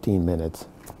taken 15 minutes.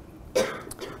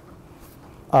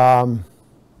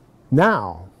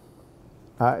 Now,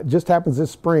 it just happens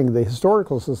this spring, the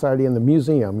Historical Society and the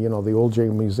museum, you know, the Old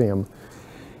Jail Museum,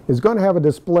 is going to have a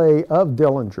display of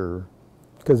Dillinger,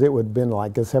 because it would have been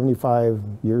like 75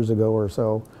 years ago or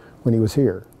so when he was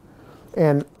here.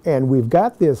 And we've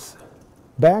got this,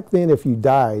 back then if you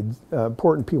died,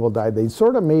 important people died, they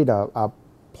sort of made a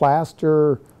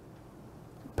plaster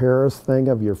Paris thing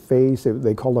of your face.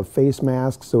 They called it a face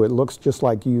mask, so it looks just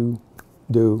like you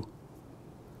do.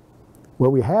 Well,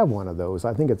 we have one of those.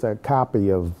 I think it's a copy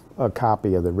of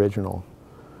the original.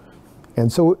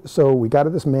 And so we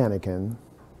got this mannequin.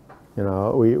 You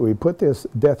know, we put this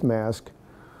death mask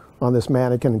on this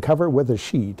mannequin and cover it with a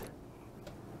sheet.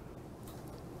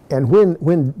 And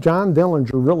when John Dillinger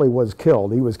really was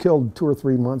killed, he was killed 2 or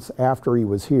 3 months after he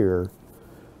was here.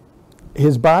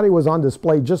 His body was on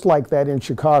display just like that in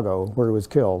Chicago, where he was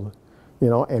killed. You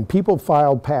know, and people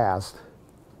filed past.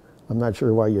 I'm not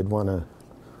sure why you'd want to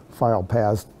file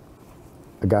past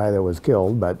a guy that was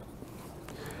killed, but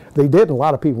they did, and a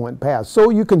lot of people went past. So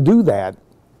you can do that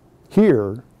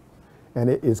here, and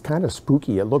it is kind of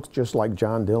spooky. It looks just like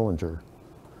John Dillinger,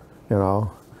 you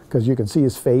know, because you can see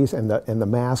his face, and the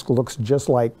mask looks just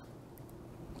like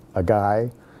a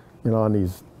guy, you know,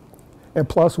 and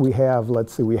plus we have,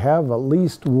 let's see, we have at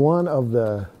least one of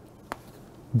the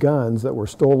guns that were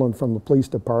stolen from the police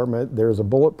department. There's a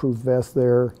bulletproof vest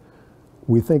there.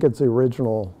 We think it's the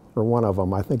original, or one of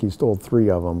them. I think he stole 3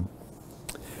 of them.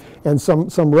 And some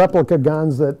replica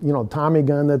guns that, you know, Tommy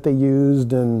gun that they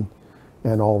used, and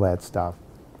all that stuff.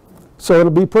 So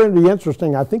it'll be pretty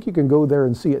interesting. I think you can go there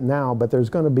and see it now, but there's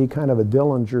going to be kind of a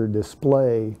Dillinger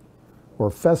display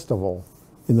or festival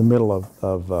in the middle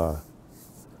of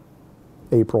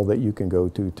April that you can go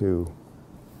to too.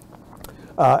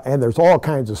 And there's all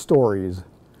kinds of stories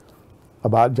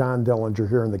about John Dillinger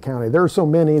here in the county. There are so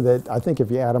many that I think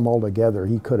if you add them all together,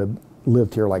 he could have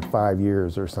lived here like 5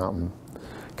 years or something,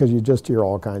 because you just hear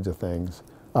all kinds of things.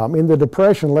 In the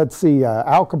Depression, let's see,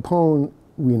 Al Capone,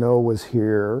 we know, was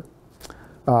here.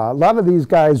 A lot of these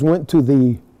guys went to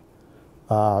the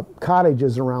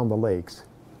cottages around the lakes,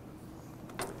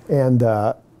 and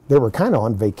they were kind of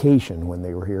on vacation when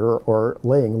they were here, or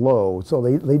laying low, so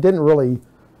they didn't really,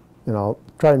 you know,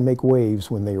 try and make waves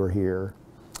when they were here.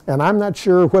 And I'm not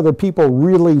sure whether people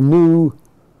really knew,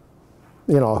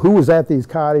 you know, who was at these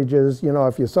cottages. You know,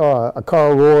 if you saw a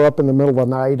car roar up in the middle of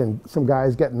the night and some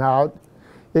guys getting out,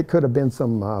 it could have been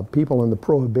some people in the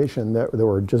Prohibition that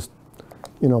were just,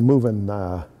 you know, moving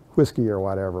whiskey or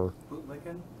whatever.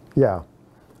 Bootlicking? Yeah.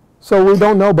 So we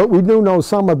don't know, but we do know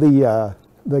some of the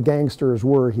gangsters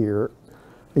were here.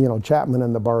 You know, Chapman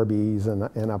and the Barbies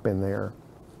and up in there.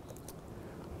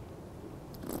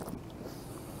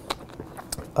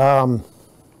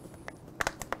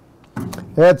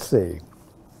 Let's see.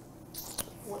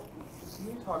 What, can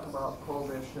you talk about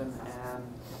Prohibition, and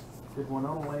did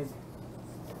Winona Lake,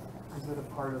 is it a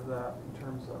part of that in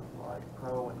terms of like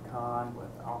pro and con with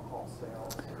alcohol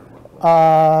sales?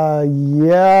 Or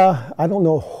Yeah, I don't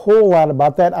know a whole lot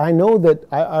about that. I know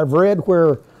that I've read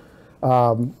where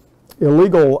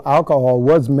illegal alcohol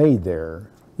was made there.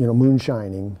 You know,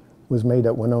 moonshining was made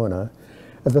at Winona.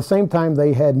 At the same time,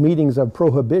 they had meetings of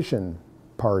Prohibition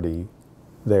party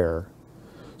there.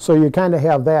 So you kind of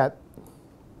have that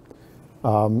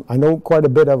I know quite a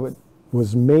bit of it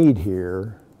was made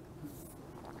here.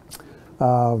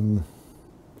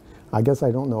 I guess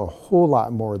I don't know a whole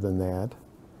lot more than that.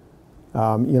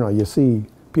 You know, you see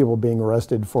people being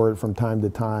arrested for it from time to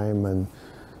time, and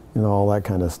you know, all that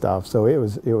kind of stuff. So it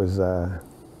was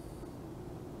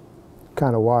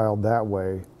kind of wild that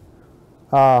way.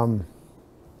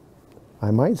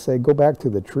 I might say, go back to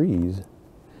the trees.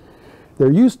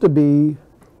 There used to be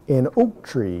an oak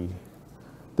tree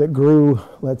that grew,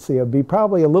 let's see, it'd be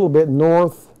probably a little bit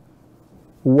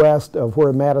northwest of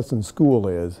where Madison School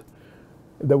is.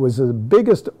 That was the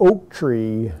biggest oak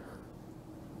tree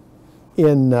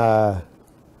in, I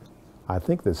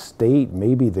think the state,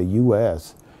 maybe the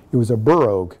U.S. It was a bur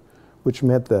oak, which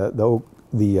meant the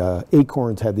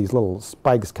acorns had these little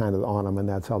spikes kind of on them, and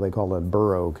that's how they called it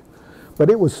bur oak. But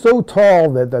it was so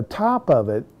tall that the top of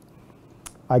it,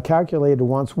 I calculated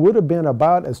once, would have been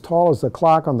about as tall as the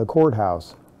clock on the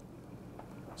courthouse.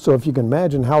 So if you can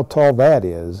imagine how tall that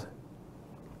is.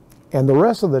 And the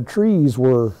rest of the trees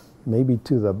were maybe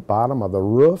to the bottom of the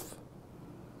roof.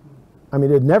 I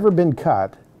mean, it had never been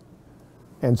cut.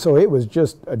 And so it was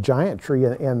just a giant tree.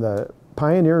 And the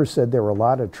pioneers said there were a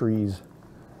lot of trees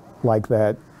like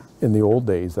that in the old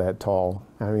days, that tall.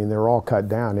 I mean, they're all cut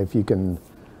down, if you can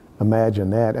imagine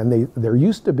that. And there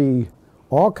used to be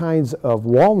all kinds of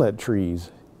walnut trees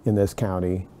in this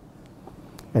county.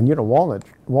 And you know,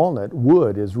 walnut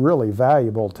wood is really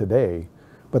valuable today.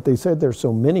 But they said there's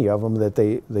so many of them that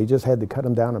they just had to cut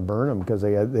them down and burn them because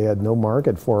they had no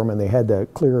market for them, and they had to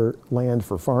clear land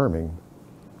for farming.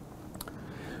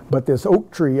 But this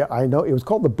oak tree, I know it was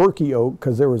called the Burkett oak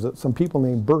because there was some people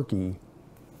named Burkett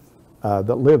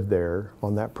that lived there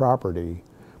on that property.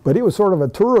 But it was sort of a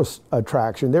tourist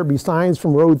attraction. There'd be signs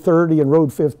from Road 30 and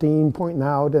Road 15 pointing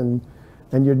out, and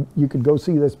you could go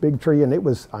see this big tree, and it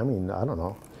was, I mean, I don't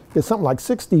know, it's something like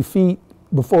 60 feet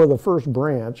before the first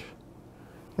branch.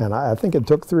 And I think it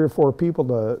took 3 or 4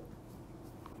 people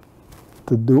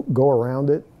to go around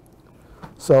it.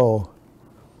 So,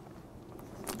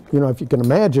 you know, if you can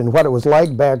imagine what it was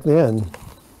like back then,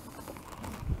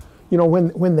 you know,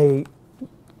 when they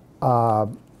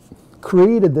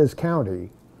created this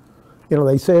county, you know,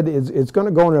 they said it's going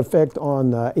to go into effect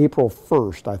on April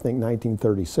 1st, I think,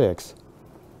 1936.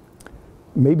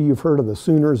 Maybe you've heard of the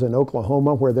Sooners in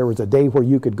Oklahoma, where there was a day where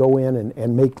you could go in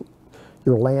and make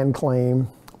your land claim.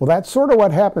 Well, that's sort of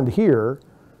what happened here,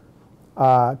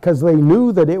 because they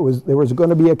knew that there was going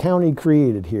to be a county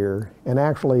created here, and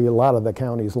actually a lot of the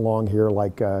counties along here,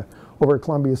 like over at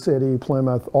Columbia City,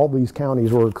 Plymouth, all these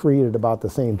counties were created about the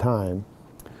same time.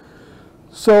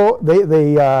 So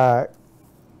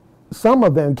some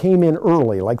of them came in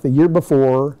early, like the year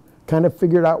before, kind of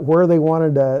figured out where they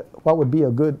wanted what would be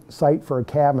a good site for a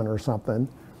cabin or something,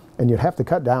 and you'd have to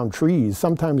cut down trees.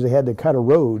 Sometimes they had to cut a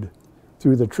road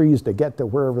through the trees to get to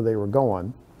wherever they were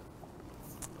going.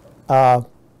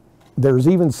 There's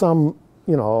even some,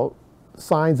 you know,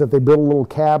 signs that they built a little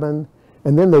cabin,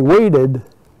 and then they waited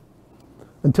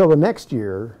until the next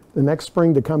year, the next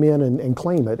spring, to come in and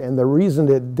claim it. And the reason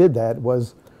it did that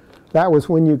was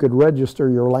when you could register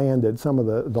your land at some of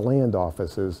the land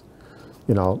offices,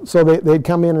 you know. So they'd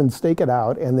come in and stake it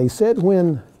out, and they said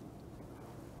when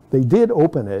they did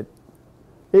open it,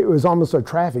 it was almost a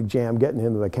traffic jam getting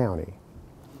into the county,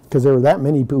 because there were that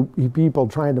many people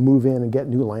trying to move in and get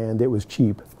new land. It was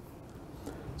cheap.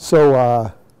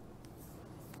 So,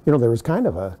 you know, there was kind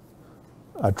of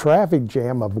a traffic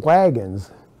jam of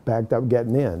wagons backed up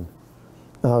getting in.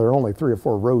 Now, there were only 3 or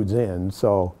 4 roads in,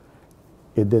 so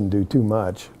it didn't do too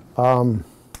much.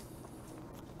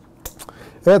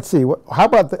 Let's see. How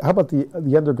about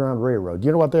the Underground Railroad? Do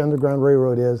you know what the Underground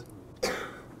Railroad is?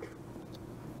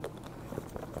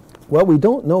 Well, we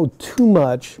don't know too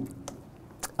much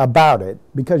about it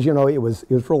because, you know, it was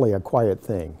really a quiet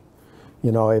thing.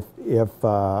 You know, if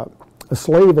a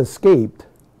slave escaped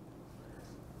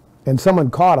and someone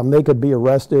caught him, they could be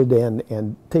arrested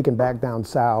and taken back down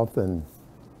south, and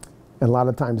a lot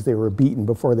of times they were beaten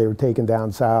before they were taken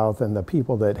down south, and the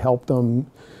people that helped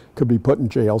them could be put in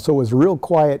jail. So it was a real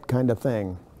quiet kind of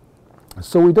thing.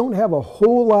 So we don't have a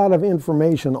whole lot of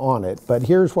information on it, but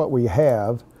here's what we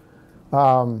have.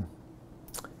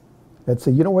 Let's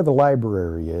see, you know where the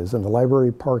library is, in the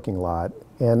library parking lot,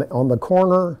 and on the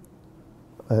corner,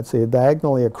 let's see,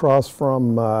 diagonally across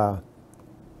from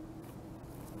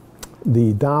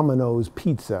the Domino's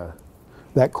Pizza,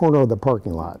 that corner of the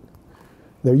parking lot,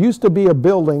 there used to be a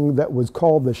building that was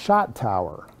called the Shot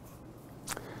Tower.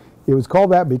 It was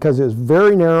called that because it was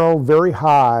very narrow, very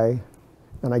high,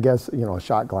 and I guess, you know, a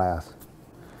shot glass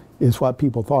is what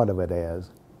people thought of it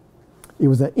as. It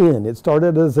was an inn. It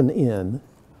started as an inn.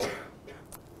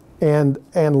 And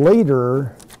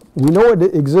later, we know it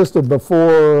existed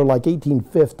before like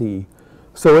 1850,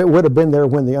 so it would have been there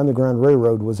when the Underground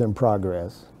Railroad was in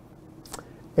progress.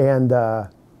 And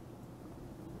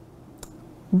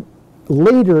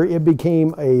later, it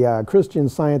became a Christian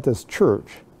Scientist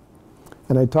church.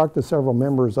 And I talked to several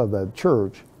members of the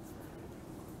church,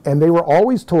 and they were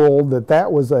always told that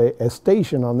that was a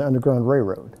station on the Underground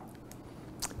Railroad.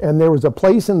 And there was a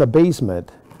place in the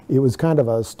basement. It was kind of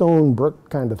a stone brick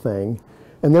kind of thing.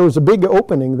 And there was a big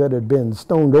opening that had been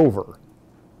stoned over.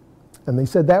 And they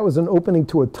said that was an opening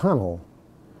to a tunnel,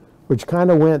 which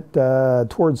kind of went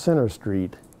towards Center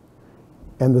Street.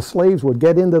 And the slaves would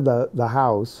get into the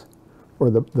house, or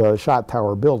the shot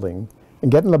tower building,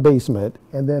 and get in the basement.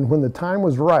 And then when the time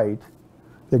was right,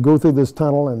 they'd go through this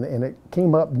tunnel, and it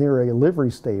came up near a livery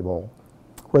stable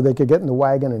where they could get in the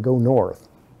wagon and go north.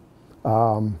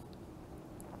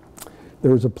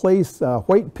 There was a place,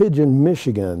 White Pigeon,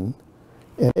 Michigan,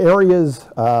 and areas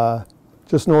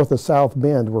just north of South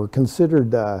Bend were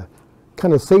considered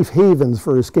kind of safe havens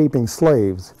for escaping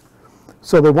slaves.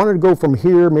 So they wanted to go from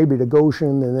here maybe to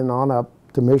Goshen and then on up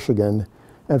to Michigan.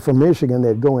 And from Michigan,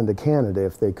 they'd go into Canada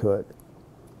if they could.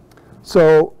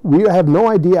 So we have no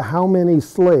idea how many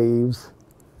slaves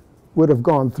would have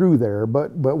gone through there,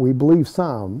 but we believe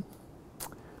some.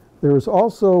 There was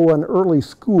also an early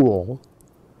school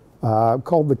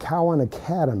called the Cowan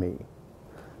Academy.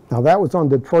 Now that was on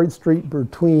Detroit Street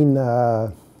between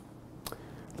the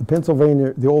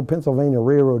old Pennsylvania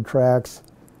Railroad tracks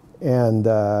and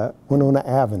Winona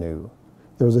Avenue.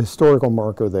 There was a historical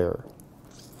marker there.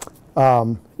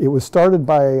 It was started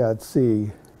by, let's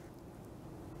see,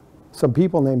 some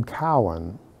people named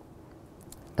Cowan,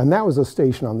 and that was a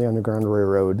station on the Underground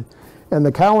Railroad. And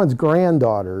the Cowan's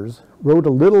granddaughters wrote a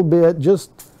little bit,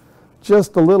 just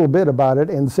a little bit about it,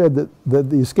 and said that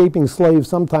the escaping slaves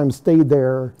sometimes stayed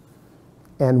there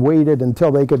and waited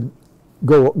until they could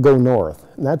go north.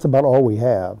 And that's about all we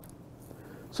have.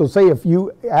 So say if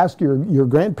you ask your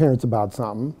grandparents about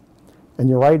something and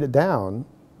you write it down,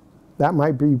 that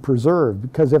might be preserved,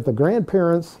 because if the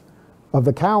grandparents of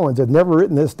the Cowans had never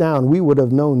written this down, we would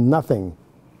have known nothing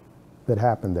that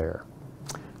happened there.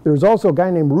 There was also a guy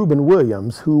named Reuben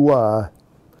Williams who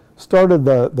started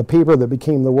the paper that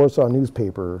became the Warsaw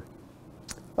newspaper.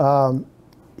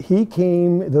 He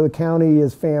came to the county,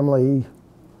 his family,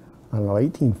 I don't know,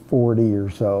 1840 or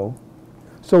so.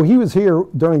 So he was here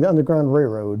during the Underground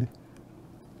Railroad.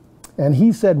 And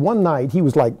he said one night, he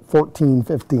was like 14,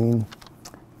 15,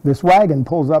 this wagon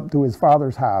pulls up to his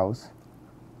father's house,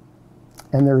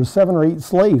 and there's 7 or 8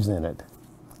 slaves in it,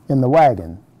 in the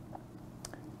wagon.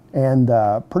 And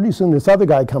pretty soon this other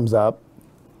guy comes up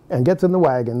and gets in the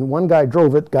wagon. One guy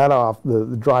drove it, got off,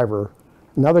 the driver.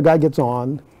 Another guy gets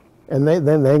on, and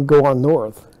then they go on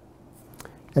north.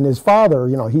 And his father,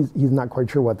 you know, he's not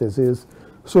quite sure what this is.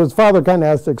 So his father kind of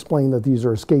has to explain that these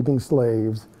are escaping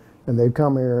slaves, and they've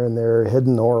come here and they're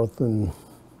heading north. And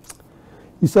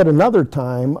he said another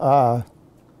time, a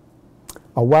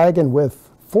wagon with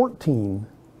 14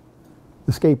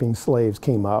 escaping slaves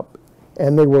came up,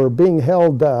 and they were being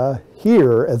held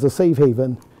here as a safe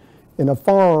haven in a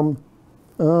farm.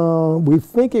 We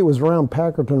think it was around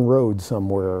Packerton Road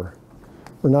somewhere.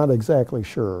 We're not exactly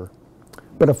sure.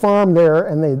 But a farm there,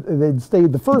 and they'd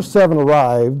stayed. The first 7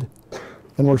 arrived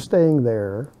and were staying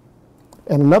there,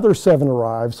 and another 7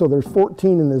 arrived, so there's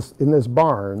 14 in this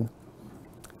barn.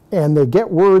 And they get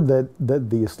word that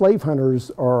the slave hunters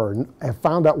have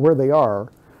found out where they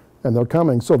are, and they're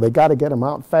coming, so they got to get them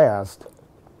out fast.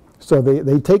 So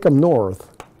they take them north.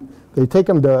 They take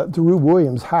them to Rube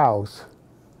Williams' house,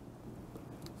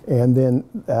 and then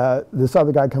this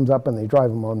other guy comes up and they drive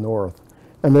them on north.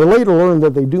 And they later learn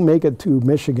that they do make it to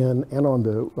Michigan and on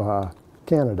to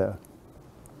Canada.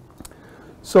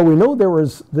 So we know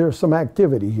there's some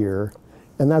activity here,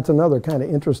 and that's another kind of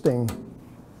interesting,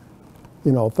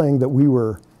 you know, thing that we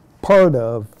were part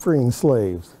of, freeing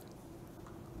slaves.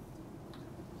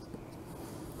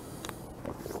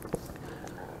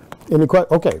 Any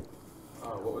questions? Okay.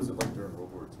 What was it like during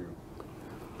World War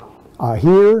II?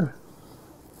 Here,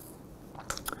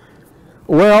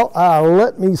 well,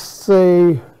 let me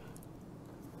say,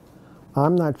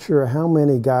 I'm not sure how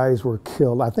many guys were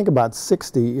killed. I think about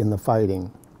 60 in the fighting.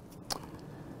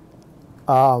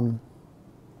 But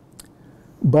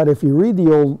if you read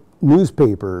the old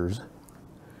newspapers,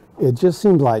 it just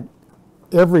seems like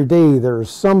every day there's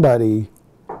somebody,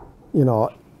 you know,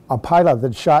 a pilot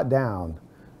that's shot down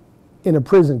in a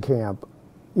prison camp.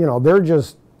 You know, they're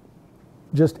just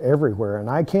everywhere. And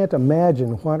I can't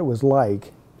imagine what it was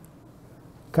like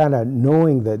kind of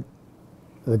knowing that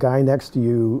the guy next to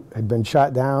you had been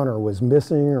shot down or was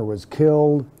missing or was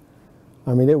killed.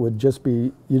 I mean, it would just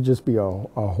be, you'd just be a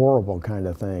horrible kind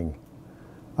of thing.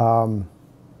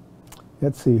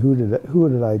 Let's see, who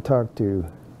did I talk to?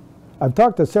 I've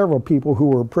talked to several people who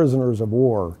were prisoners of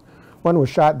war. One was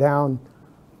shot down.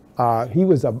 He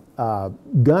was a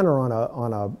gunner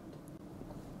on a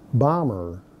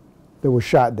bomber that was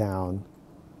shot down,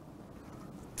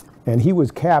 and he was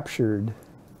captured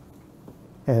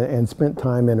and spent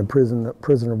time in a prisoner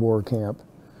of war camp.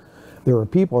 There were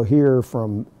people here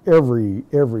from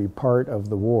every part of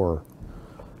the war.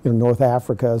 In North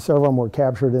Africa, several of them were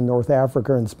captured in North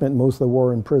Africa and spent most of the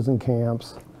war in prison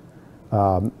camps.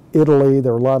 Italy,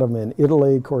 there were a lot of them in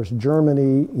Italy. Of course,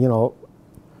 Germany, you know,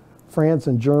 France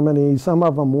and Germany. Some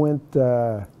of them went,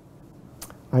 I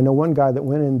know one guy that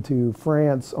went into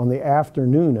France on the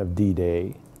afternoon of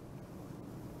D-Day.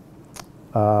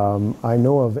 I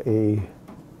know of a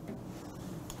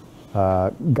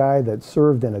guy that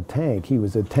served in a tank. He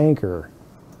was a tanker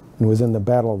and was in the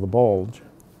Battle of the Bulge.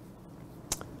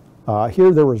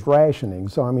 Here there was rationing,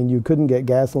 so I mean you couldn't get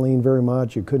gasoline very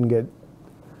much, you couldn't get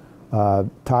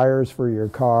tires for your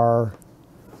car.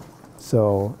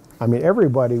 So, I mean,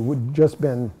 everybody would just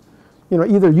been, you know,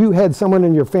 either you had someone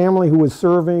in your family who was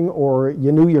serving or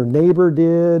you knew your neighbor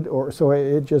did, or so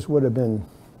it just would have been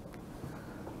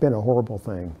a horrible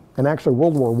thing. And actually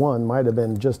World War I might have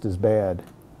been just as bad.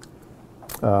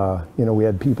 You know, we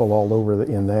had people all over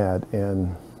in that,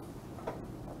 and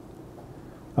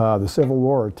the Civil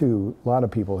War too, a lot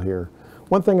of people here.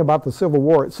 One thing about the Civil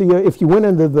War, see, if you went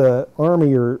into the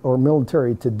Army or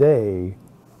military today,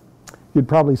 you'd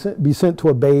probably be sent to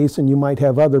a base and you might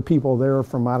have other people there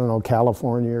from, I don't know,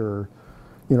 California or,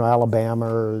 you know,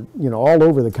 Alabama or, you know, all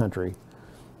over the country.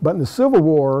 But in the Civil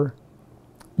War,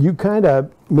 you kind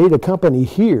of made a company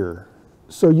here.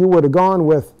 So you would have gone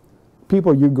with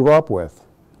people you grew up with.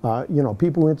 You know,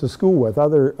 people you went to school with,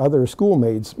 other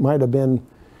schoolmates might have been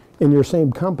in your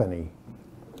same company.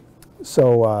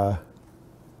 So,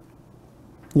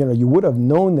 you know, you would have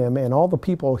known them, and all the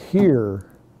people here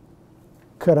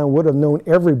would have known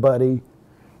everybody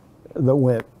that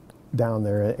went down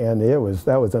there, and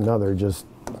that was another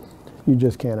you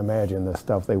just can't imagine the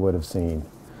stuff they would have seen.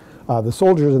 The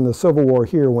soldiers in the Civil War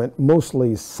here went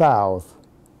mostly south,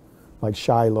 like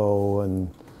Shiloh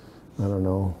and, I don't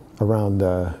know, around,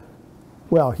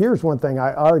 well, here's one thing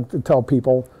I like to tell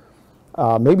people.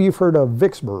 Maybe you've heard of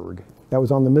Vicksburg. That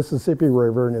was on the Mississippi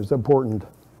River, and it was an important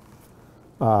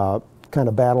kind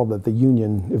of battle that the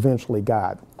Union eventually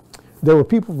got. There were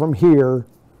people from here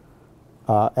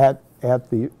at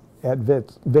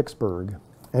Vicksburg,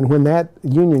 and when that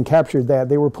Union captured that,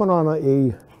 they were put on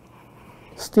a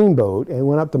steamboat and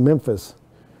went up to Memphis,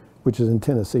 which is in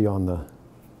Tennessee on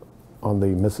the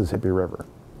Mississippi River.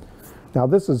 Now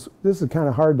this is kind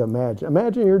of hard to imagine.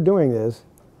 Imagine you're doing this.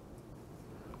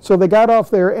 So they got off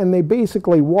there and they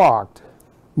basically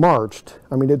marched.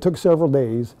 I mean, it took several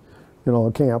days, you know,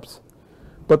 camps,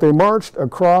 but they marched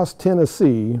across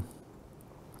Tennessee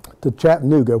to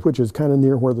Chattanooga, which is kind of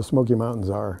near where the Smoky Mountains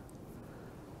are.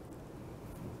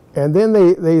 And then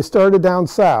they started down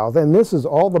south, and this is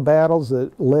all the battles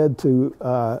that led to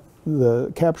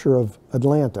the capture of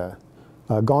Atlanta.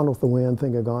 Gone with the Wind,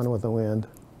 think of Gone with the Wind.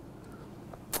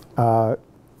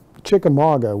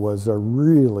 Chickamauga was a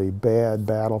really bad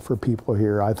battle for people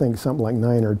here. I think something like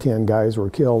 9 or 10 guys were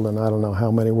killed, and I don't know how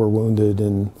many were wounded.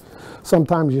 And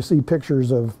sometimes you see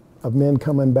pictures of men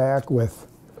coming back with,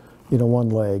 you know, one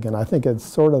leg. And I think it's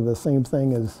sort of the same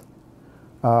thing as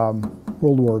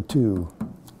World War II.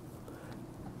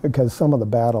 Because some of the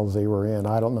battles they were in,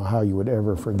 I don't know how you would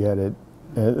ever forget it,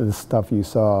 the stuff you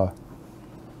saw.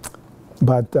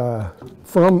 But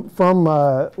from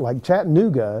like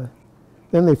Chattanooga,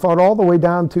 then they fought all the way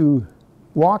down to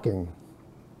walking,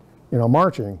 you know,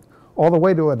 marching, all the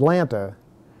way to Atlanta.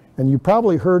 And you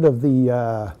probably heard of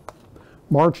the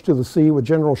March to the Sea with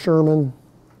General Sherman.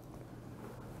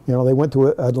 You know, they went to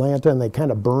Atlanta and they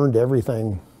kind of burned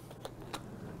everything.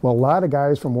 Well, a lot of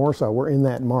guys from Warsaw were in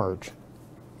that march.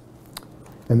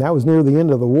 And that was near the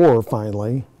end of the war,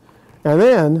 finally. And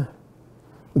then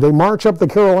they march up the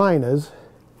Carolinas,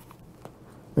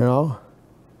 you know,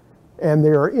 and they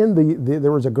are in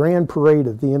there was a grand parade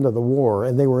at the end of the war,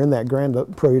 and they were in that grand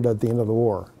parade at the end of the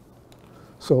war.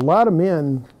 So a lot of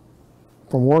men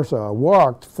from Warsaw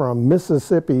walked from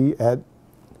Mississippi at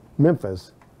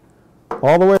Memphis,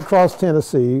 all the way across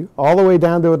Tennessee, all the way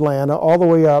down to Atlanta, all the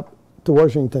way up to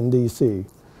Washington, D.C.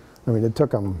 I mean, it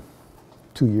took them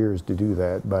 2 years to do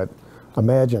that, but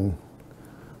imagine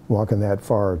walking that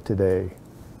far today.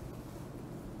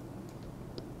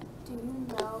 Do you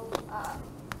know,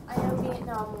 I know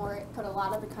Vietnam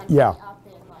Yeah. up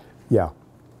in like, Yeah.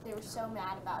 they were so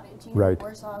mad about it. Do you Right. know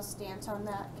Warsaw's stance on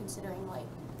that, considering like,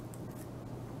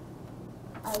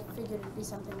 I figured it'd be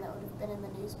something that would have been in the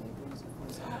newspapers if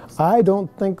Warsaw was. I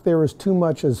don't think there was too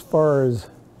much as far as,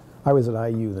 I was at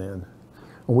IU then.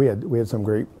 We had some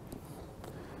great,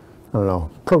 I don't know,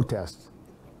 protests,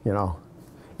 you know.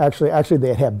 Actually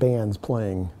they had bands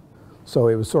playing, so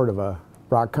it was sort of a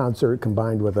rock concert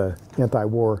combined with a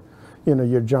anti-war. You know,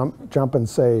 you jump and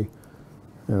say,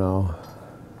 you know,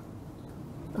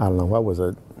 I don't know, what was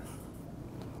it?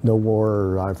 No war,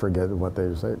 or I forget what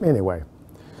they say. Anyway,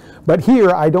 but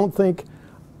here I don't think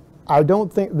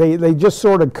they just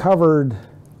sort of covered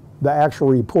the actual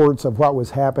reports of what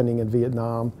was happening in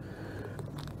Vietnam.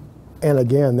 And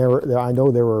again, I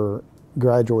know there were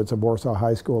graduates of Warsaw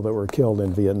High School that were killed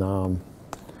in Vietnam.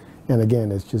 And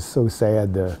again, it's just so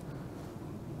sad to,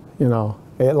 you know,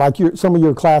 like some of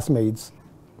your classmates,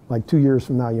 like 2 years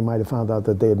from now, you might have found out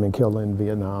that they had been killed in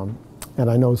Vietnam. And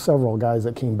I know several guys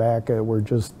that came back were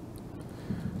just,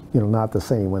 you know, not the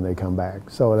same when they come back.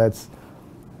 So that's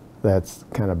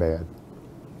kind of bad.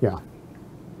 Yeah. Can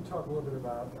you talk a little bit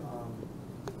about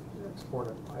the export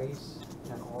of ice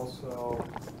and also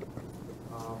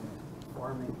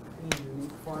farming, any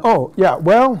unique farming? Oh, yeah,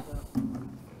 well,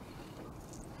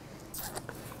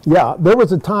 yeah, there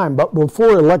was a time, but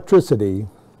before electricity,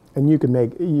 and you're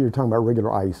talking about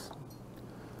regular ice,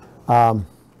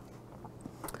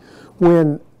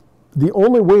 when the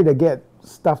only way to get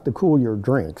stuff to cool your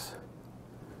drinks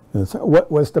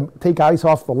was to take ice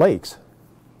off the lakes.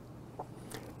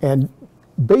 And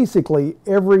basically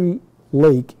every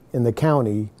lake in the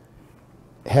county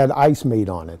had ice made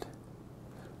on it.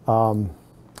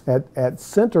 At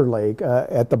Center Lake,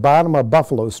 at the bottom of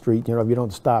Buffalo Street, you know, if you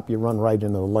don't stop, you run right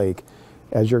into the lake.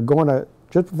 As you're going to,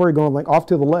 just before you're going like off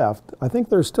to the left, I think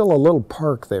there's still a little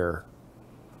park there.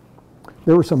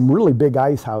 There were some really big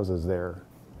ice houses there.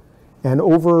 And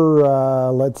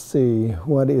over, let's see,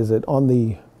 what is it, on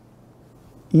the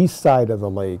east side of the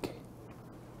lake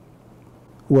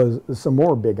was some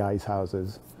more big ice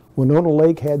houses. Winona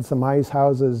Lake had some ice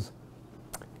houses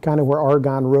kind of where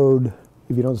Argonne Road,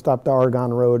 if you don't stop the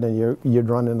Argonne Road and you'd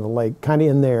run into the lake, kind of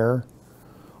in there.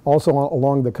 Also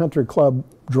along the Country Club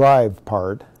Drive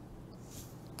part.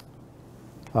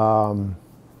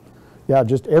 Yeah,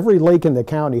 just every lake in the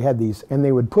county had these, and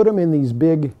they would put them in these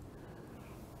big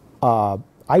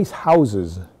ice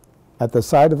houses at the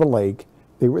side of the lake.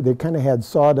 They kind of had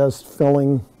sawdust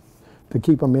filling to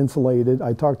keep them insulated.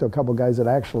 I talked to a couple guys that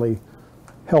actually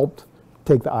helped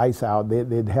take the ice out.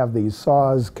 They'd have these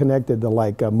saws connected to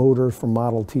like motors from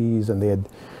Model Ts, and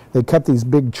they'd cut these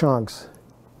big chunks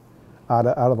out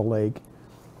of the lake,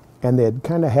 and they'd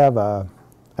kind of have a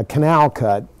canal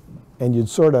cut, and you'd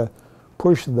sort of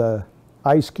push the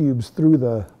ice cubes through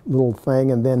the little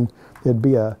thing, and then there'd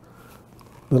be a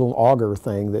little auger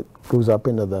thing that goes up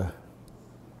into the,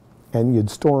 and you'd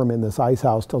store them in this ice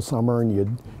house till summer, and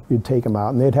you'd take them out.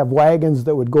 And they'd have wagons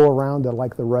that would go around to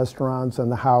like the restaurants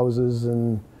and the houses,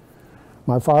 and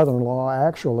my father-in-law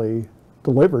actually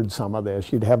delivered some of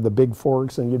this. You'd have the big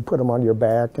forks and you'd put them on your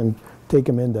back and take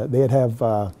them into, they'd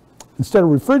have, instead of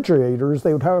refrigerators,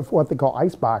 they would have what they call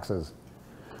ice boxes,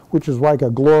 which is like a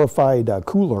glorified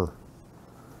cooler.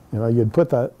 You know, you'd put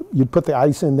the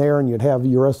ice in there, and you'd have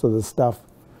the rest of the stuff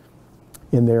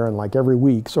in there, and like every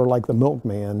week, sort of like the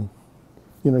milkman,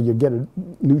 you know, you'd get a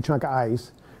new chunk of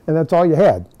ice, and that's all you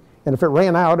had. And if it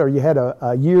ran out, or you had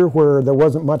a year where there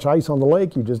wasn't much ice on the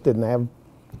lake, you just didn't have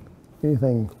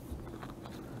anything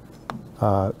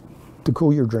to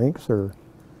cool your drinks, or,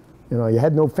 you know, you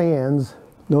had no fans,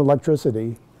 no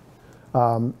electricity.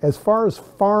 As far as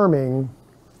farming,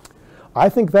 I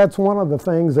think that's one of the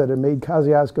things that had made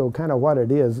Kosciusko kind of what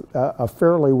it is, a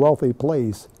fairly wealthy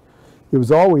place. It was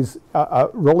always a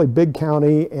really big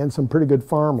county and some pretty good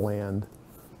farmland.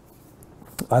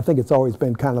 I think it's always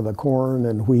been kind of the corn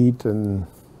and wheat, and,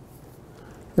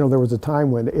 you know, there was a time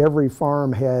when every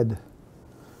farm had,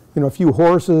 you know, a few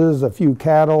horses, a few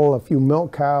cattle, a few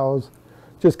milk cows,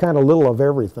 just kind of little of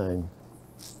everything.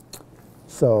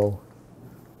 So,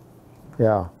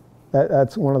 yeah,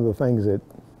 that's one of the things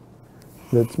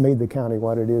that's made the county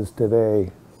what it is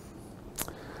today.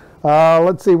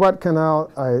 Let's see, what can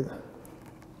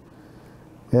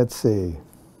let's see.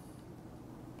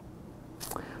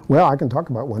 Well, I can talk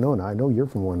about Winona. I know you're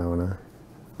from Winona.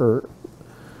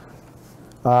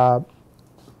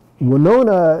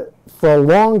 Winona, for a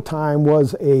long time,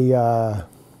 was a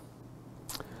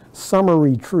summer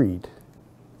retreat.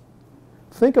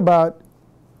 Think about,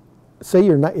 say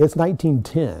it's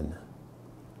 1910,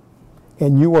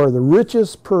 and you are the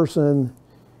richest person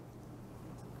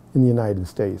in the United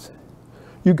States.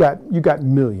 you got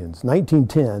millions.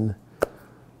 1910,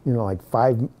 you know, like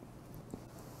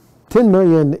 10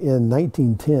 million in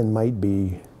 1910 might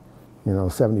be, you know,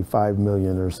 75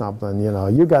 million or something. You know,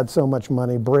 you got so much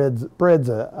money. Bread's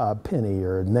a penny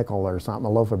or a nickel or something, a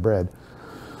loaf of bread.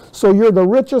 So you're the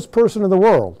richest person in the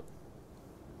world.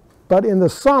 But in the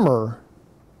summer,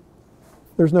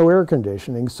 there's no air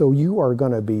conditioning, so you are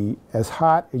going to be as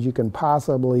hot as you can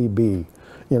possibly be.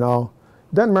 You know,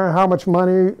 doesn't matter how much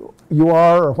money you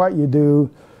are or what you do,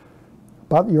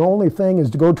 but your only thing is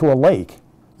to go to a lake.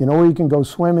 You know, where you can go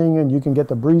swimming and you can get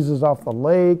the breezes off the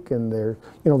lake, and there,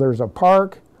 you know, there's a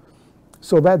park.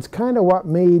 So that's kind of what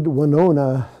made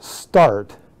Winona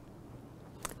start.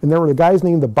 And there were the guys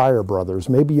named the Byer brothers.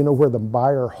 Maybe you know where the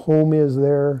Byer home is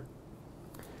there.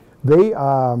 They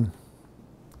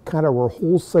kind of were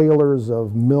wholesalers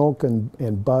of milk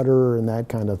and butter and that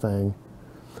kind of thing.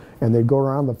 And they'd go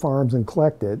around the farms and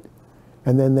collect it,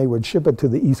 and then they would ship it to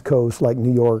the East Coast, like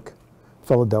New York,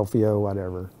 Philadelphia,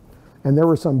 whatever. And there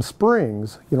were some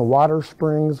springs, you know, water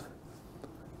springs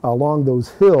along those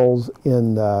hills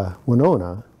in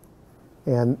Winona.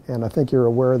 And I think you're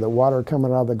aware that water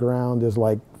coming out of the ground is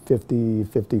like 50,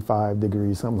 55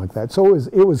 degrees, something like that. So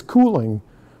it was cooling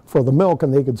for the milk,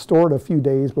 and they could store it a few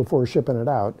days before shipping it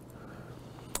out.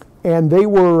 And they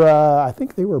were, I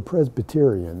think they were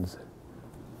Presbyterians.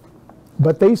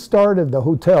 But they started the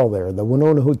hotel there, the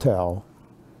Winona Hotel.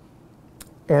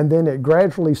 And then it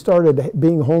gradually started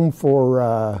being home for,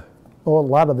 a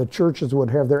lot of the churches would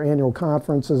have their annual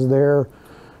conferences there,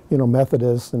 you know,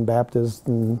 Methodists and Baptists.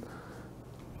 And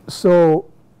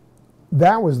so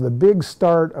that was the big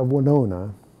start of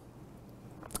Winona.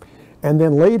 And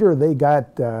then later they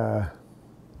got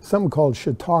something called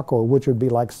Chautauqua, which would be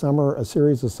like a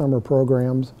series of summer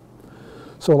programs.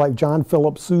 So like John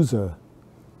Philip Sousa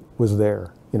was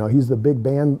there. You know, he's the big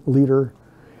band leader.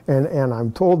 And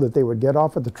I'm told that they would get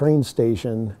off at the train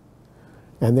station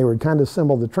and they would kind of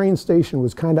assemble. The train station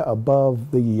was kind of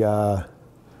above the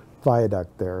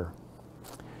viaduct there.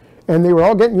 And they were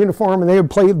all getting uniform, and they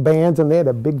would play the bands, and they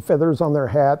had big feathers on their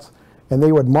hats, and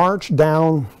they would march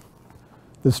down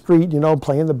the street, you know,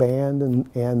 playing the band,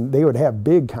 and they would have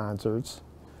big concerts.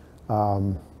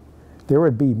 There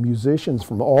would be musicians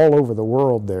from all over the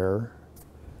world there.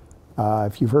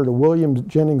 If you've heard of William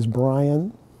Jennings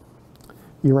Bryan,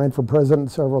 he ran for president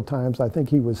several times. I think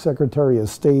he was Secretary of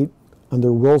State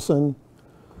under Wilson.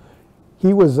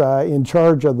 He was in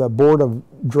charge of the board of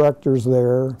directors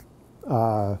there.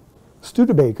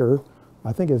 Studebaker,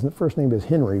 I think his first name is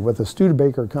Henry, with the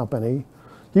Studebaker Company.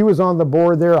 He was on the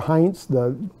board there. Heinz,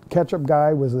 the ketchup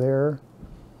guy, was there.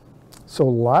 So a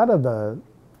lot of the,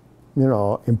 you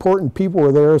know, important people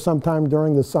were there sometime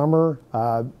during the summer.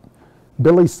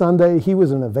 Billy Sunday, he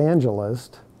was an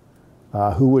evangelist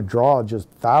who would draw just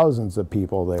thousands of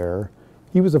people there.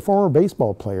 He was a former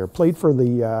baseball player, played for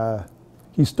the,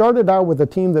 he started out with a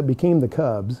team that became the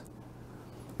Cubs,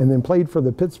 and then played for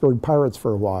the Pittsburgh Pirates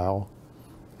for a while,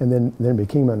 and then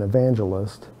became an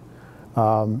evangelist.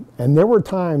 And there were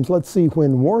times, let's see,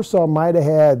 when Warsaw might have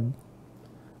had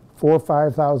 4,000 or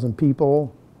 5,000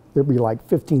 people, there'd be like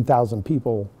 15,000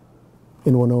 people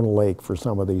in Winona Lake for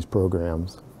some of these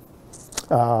programs.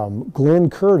 Glenn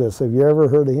Curtis, have you ever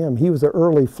heard of him? He was an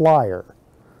early flyer,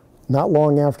 not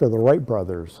long after the Wright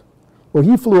brothers. Well,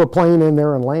 he flew a plane in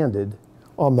there and landed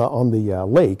on the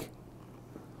lake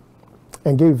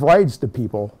and gave rides to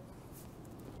people.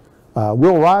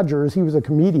 Will Rogers, he was a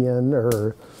comedian,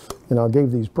 or, you know,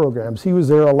 gave these programs. He was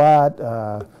there a lot.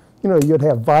 You know, you'd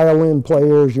have violin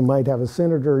players. You might have a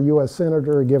senator, U.S.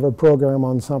 senator, give a program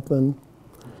on something.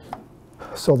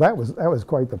 So that was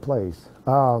quite the place.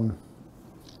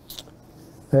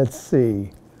 Let's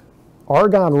see.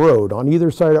 Argonne Road, on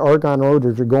either side of Argonne Road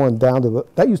as you're going down to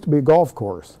that used to be a golf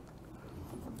course.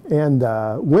 And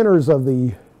winners of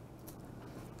the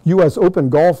U.S. Open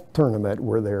golf tournament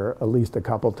were there at least a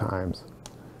couple times.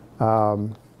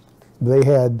 They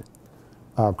had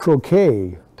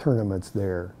croquet tournaments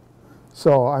there.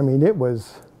 So, I mean, it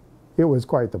was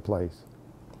quite the place.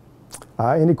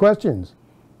 Any questions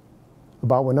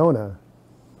about Winona?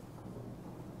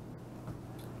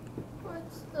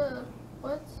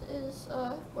 What is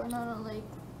Winona Lake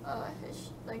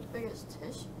like biggest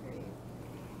history?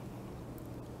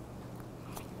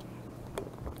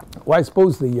 Well, I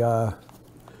suppose the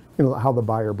you know, how the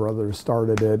Byer brothers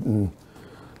started it, and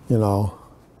you know,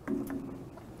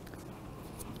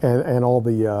 and all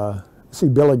the see,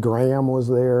 Billy Graham was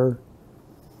there.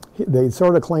 They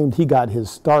sort of claimed he got his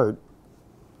start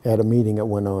at a meeting at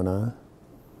Winona.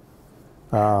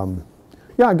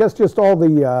 Yeah, I guess just all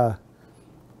the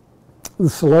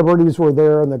celebrities were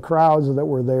there and the crowds that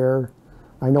were there.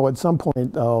 I know at some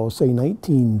point, oh, say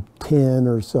 1910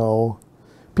 or so,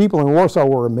 people in Warsaw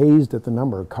were amazed at the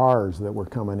number of cars that were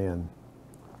coming in.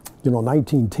 You know,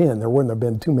 1910, there wouldn't have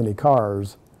been too many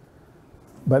cars,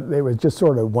 but they was just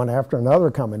sort of one after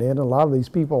another coming in. And a lot of these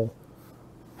people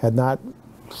had not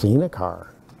seen a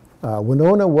car.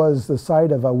 Winona was the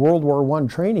site of a World War I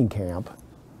training camp.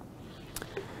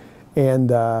 And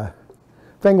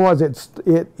thing was,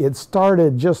 it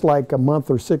started just like a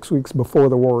month or 6 weeks before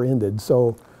the war ended.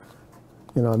 So,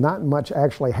 you know, not much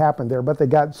actually happened there, but they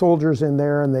got soldiers in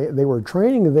there and they were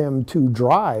training them to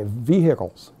drive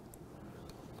vehicles.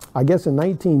 I guess in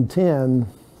 1910,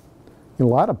 a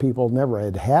lot of people never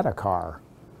had had a car.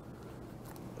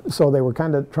 So they were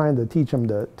kind of trying to teach them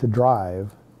to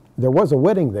drive. There was a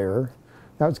wedding there.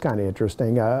 That was kind of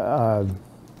interesting.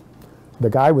 The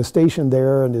guy was stationed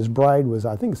there and his bride was,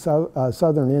 I think,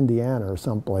 southern Indiana or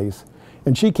someplace.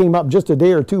 And she came up just a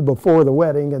day or two before the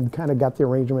wedding and kind of got the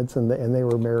arrangements and they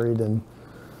were married. And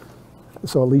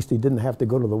so at least he didn't have to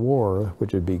go to the war,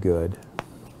 which would be good.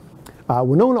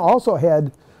 Winona also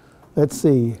had, let's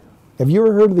see, have you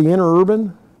ever heard of the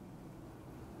interurban?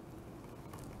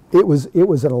 It was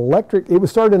an electric, it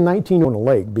was started in 1900 on a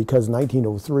lake because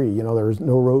 1903, you know, there was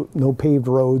no paved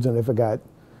roads, and if it got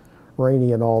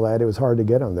rainy and all that, it was hard to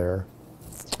get them there.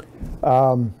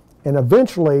 And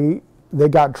eventually, they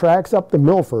got tracks up to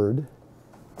Milford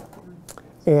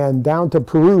and down to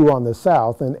Peru on the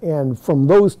south, and from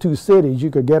those two cities,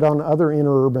 you could get on other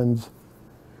interurbans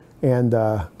and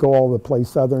go all the place,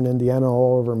 southern Indiana,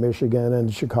 all over Michigan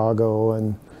and Chicago.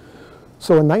 And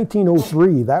so in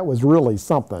 1903, that was really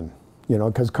something, you know,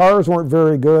 because cars weren't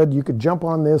very good. You could jump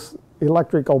on this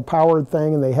electrical powered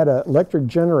thing, and they had an electric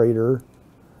generator.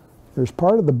 There's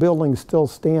part of the building still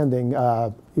standing.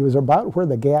 It was about where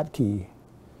the Gatke,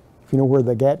 if you know where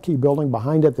the Gatke building,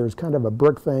 behind it, there's kind of a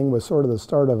brick thing with sort of the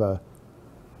start of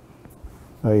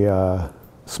a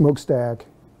smokestack.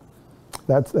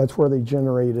 That's where they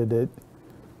generated it.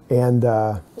 And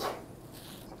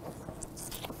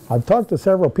I've talked to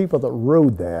several people that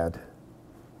rode that.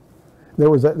 There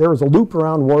was a loop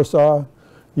around Warsaw.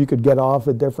 You could get off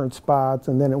at different spots,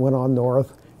 and then it went on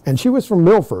north. And she was from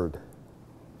Milford.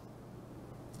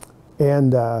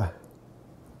 And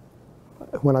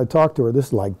when I talked to her, this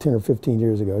is like 10 or 15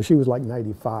 years ago, she was like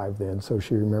 95 then, so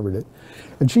she remembered it.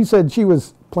 And she said she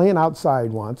was playing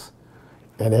outside once,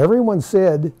 and everyone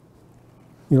said,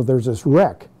 you know, there's this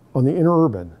wreck on the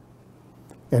interurban.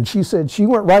 And she said she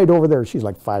went right over there. She's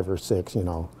like 5 or 6, you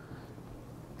know.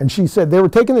 And she said they were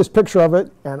taking this picture of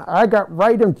it, and I got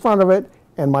right in front of it,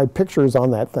 and my picture is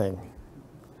on that thing.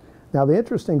 Now, the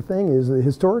interesting thing is the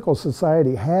Historical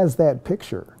Society has that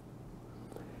picture.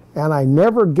 And I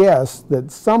never guessed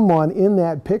that someone in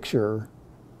that picture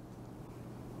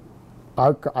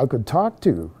I could talk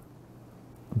to.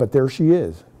 But there she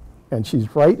is. And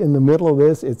she's right in the middle of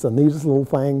this. It's the neatest little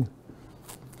thing.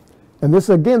 And this,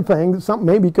 again, something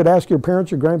maybe you could ask your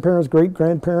parents, your grandparents,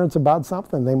 great-grandparents about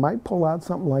something. They might pull out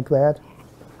something like that.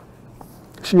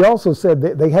 She also said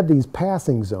they had these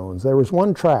passing zones. There was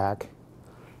one track,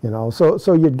 you know,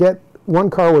 so you'd get, one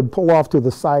car would pull off to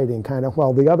the siding kind of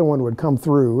while the other one would come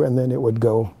through, and then it would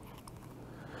go.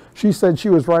 She said she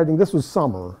was riding, this was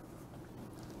summer,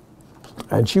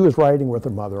 and she was riding with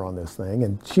her mother on this thing,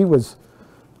 and she was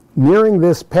nearing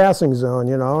this passing zone,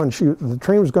 you know, and the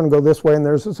train was going to go this way, and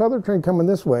there's this other train coming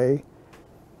this way.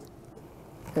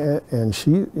 And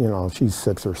she, you know, she's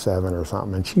 6 or 7 or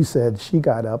something, and she said she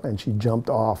got up and she jumped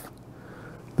off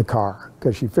the car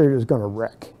because she figured it was going to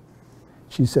wreck.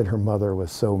 She said her mother was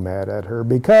so mad at her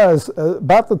because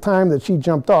about the time that she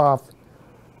jumped off,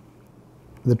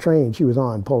 the train she was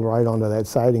on pulled right onto that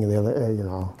siding, and you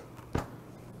know.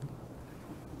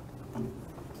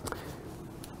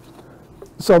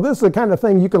 So this is the kind of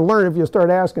thing you can learn if you start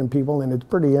asking people, and it's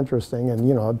pretty interesting. And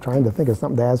you know, trying to think of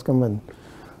something to ask them and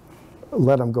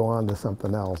let them go on to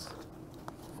something else.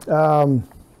 I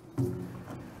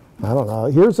don't know.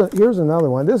 Here's another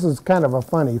one. This is kind of a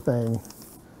funny thing.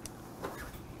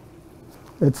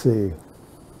 Let's see.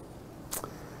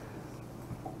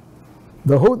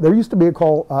 There used to be a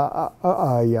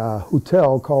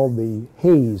hotel called the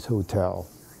Hayes Hotel.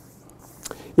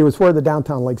 It was where the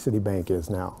downtown Lake City Bank is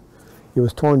now. It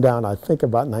was torn down, I think,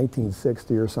 about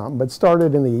 1960 or something, but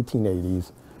started in the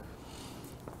 1880s.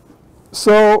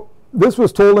 So this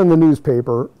was told in the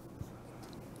newspaper.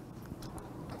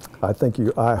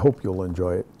 I hope you'll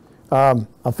enjoy it.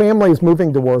 A family is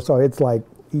moving to Warsaw. It's like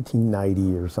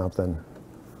 1890 or something.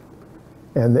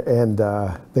 And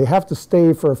they have to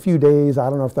stay for a few days. I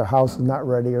don't know if their house is not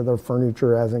ready or their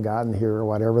furniture hasn't gotten here or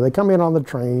whatever. They come in on the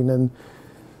train and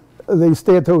they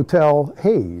stay at the Hotel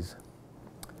Hayes.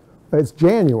 It's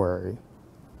January.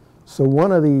 So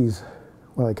one of these,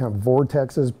 well, they kind of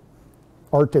vortexes,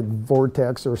 Arctic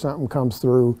vortex or something comes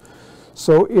through.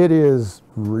 So it is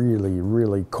really,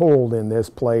 really cold in this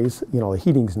place. You know, the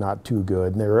heating's not too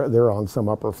good. And they're on some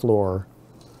upper floor.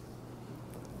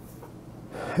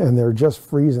 And they're just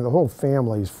freezing. The whole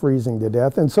family's freezing to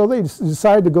death. And so they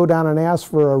decide to go down and ask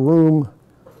for a room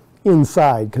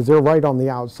inside because they're right on the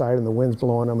outside and the wind's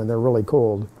blowing them and they're really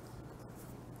cold.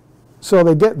 So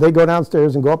they go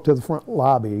downstairs and go up to the front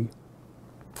lobby,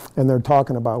 and they're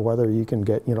talking about whether you can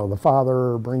get, you know, the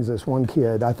father brings this one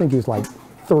kid, I think he's like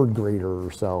third grader or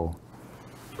so,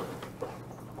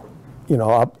 you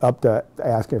know, up to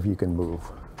ask if you can move.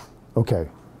 Okay,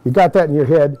 you got that in your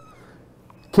head.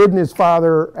 Kid and his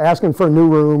father asking for a new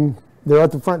room. They're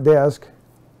at the front desk.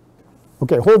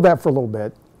 Okay, hold that for a little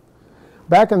bit.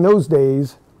 Back in those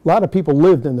days, a lot of people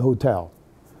lived in the hotel,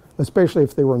 especially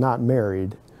if they were not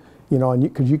married, you know, and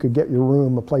because you could get your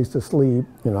room, a place to sleep,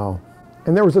 you know.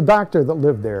 And there was a doctor that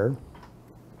lived there.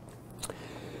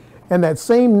 And that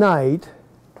same night,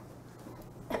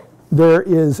 there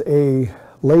is a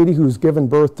lady who's given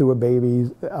birth to a baby.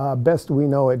 Best we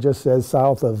know, it just says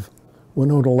south of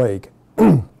Winona Lake.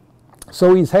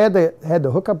 So he's had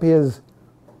to hook up his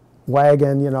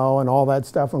wagon, you know, and all that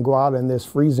stuff and go out in this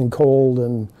freezing cold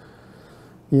and,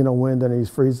 you know, wind, and he's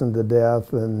freezing to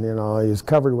death, and, you know, he's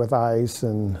covered with ice.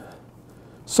 And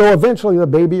so eventually the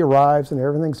baby arrives and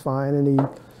everything's fine, and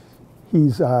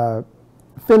he's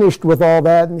finished with all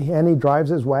that, and he drives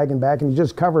his wagon back, and he's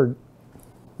just covered,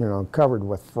 you know, covered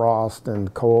with frost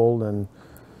and cold. And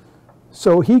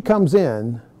so he comes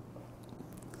in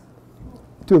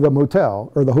to the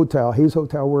motel, or the hotel, Hayes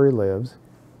Hotel where he lives,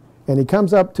 and he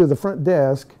comes up to the front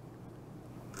desk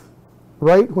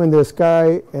right when this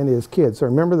guy and his kid, so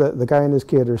remember that the guy and his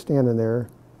kid are standing there.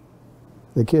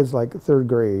 The kid's like third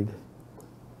grade.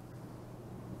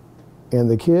 And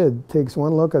the kid takes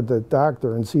one look at the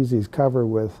doctor and sees he's covered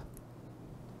with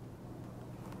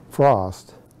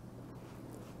frost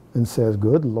and says,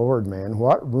 "Good Lord, man,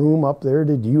 what room up there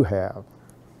did you have?"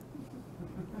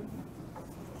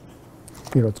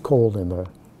 You know, it's cold in the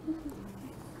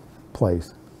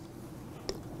place.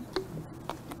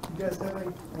 You guys have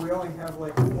any, we only have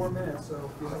like 4 minutes,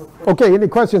 so if you have a question. Okay, any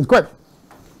questions? Quick.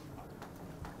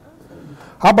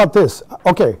 How about this?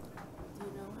 Okay. Do you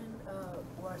know when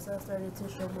Warsaw started to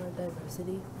show more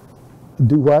diversity?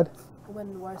 Do what?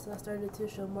 When Warsaw started to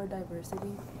show more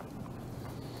diversity?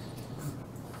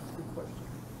 Good question.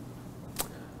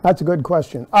 That's a good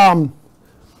question.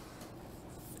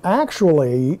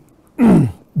 Actually,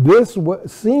 this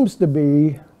seems to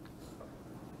be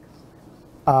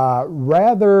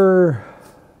rather,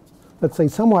 let's say,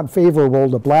 somewhat favorable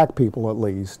to black people, at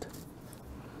least.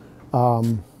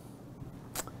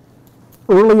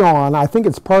 Early on, I think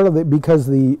it's part of it because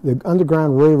the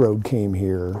Underground Railroad came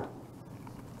here.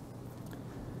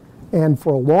 And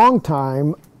for a long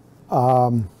time,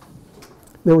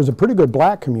 there was a pretty good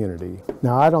black community.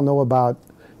 Now, I don't know about,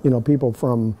 you know, people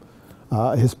from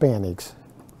Hispanics.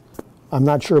 I'm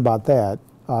not sure about that.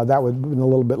 That would have been a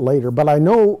little bit later. But I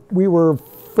know we were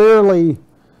fairly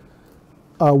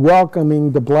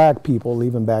welcoming to black people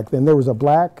even back then. There was a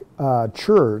black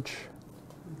church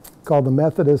called the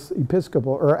Methodist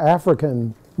Episcopal, or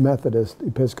African Methodist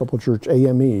Episcopal Church,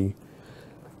 AME.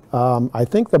 I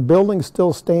think the building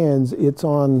still stands. It's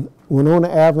on Winona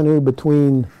Avenue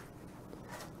between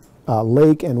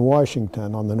Lake and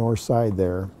Washington on the north side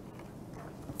there.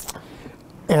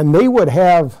 And they would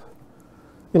have,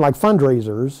 you know, like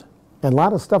fundraisers, and a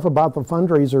lot of stuff about the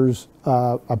fundraisers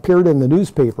appeared in the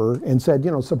newspaper and said,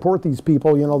 you know, support these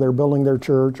people, you know, they're building their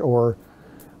church. Or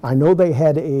I know they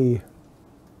had a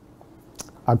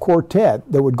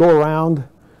quartet that would go around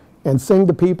and sing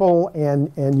to people,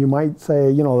 and you might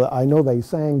say, you know, I know they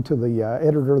sang to the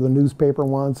editor of the newspaper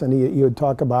once, and he would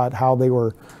talk about how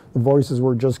the voices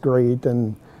were just great,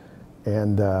 and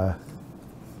that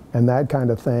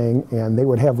kind of thing. And they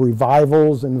would have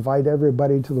revivals, invite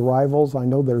everybody to the revivals. I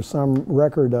know there's some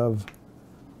record of,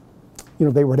 you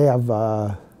know, they would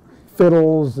have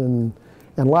fiddles and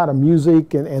a lot of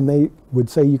music, and they would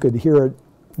say you could hear it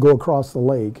go across the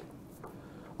lake.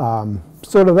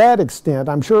 So to that extent,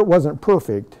 I'm sure it wasn't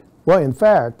perfect. Well, in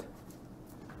fact,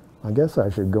 I guess I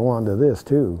should go on to this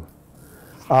too.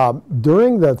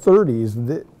 During the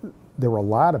 30s, there were a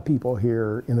lot of people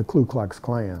here in the Ku Klux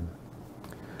Klan.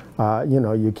 You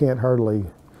know, you can't hardly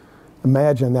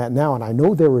imagine that now. And I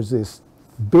know there was this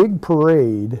big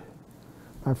parade.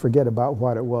 I forget about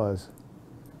what it was.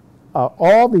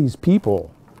 All these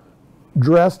people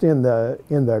dressed in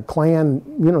the Klan,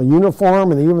 you know,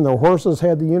 uniform, and even the horses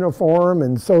had the uniform,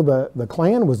 and so the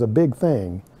Klan was a big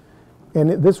thing. And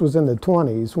this was in the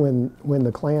 20s when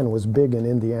the Klan was big in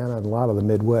Indiana and a lot of the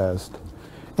Midwest.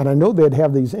 And I know they'd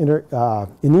have these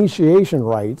initiation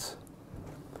rites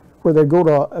where they'd go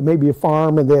to maybe a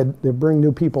farm and they'd bring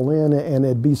new people in, and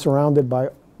they'd be surrounded by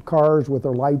cars with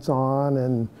their lights on,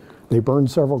 and they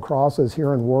burned several crosses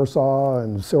here in Warsaw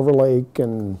and Silver Lake.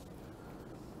 And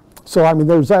so, I mean,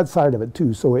 there's that side of it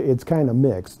too, so it's kind of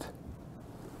mixed.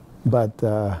 But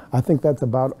I think that's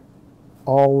about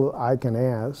all I can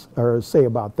ask or say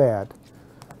about that.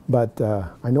 But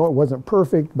I know it wasn't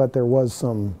perfect, but there was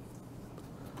some,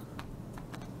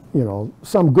 you know,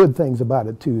 some good things about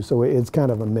it too, so it's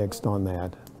kind of a mixed on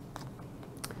that.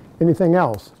 Anything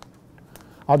else?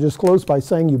 I'll just close by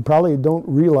saying you probably don't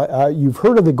realize, you've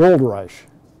heard of the gold rush,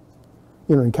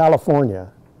 you know, in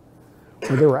California.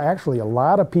 Well, there were actually a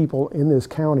lot of people in this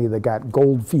county that got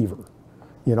gold fever.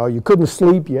 You know, you couldn't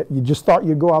sleep, you just thought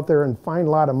you'd go out there and find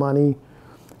a lot of money.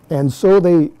 And so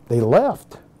they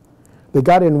left. They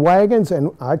got in wagons,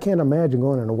 and I can't imagine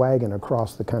going in a wagon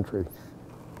across the country.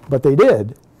 But they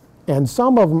did. And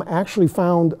some of them actually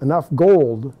found enough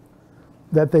gold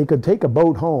that they could take a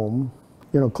boat home,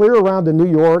 you know, clear around to New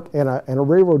York and a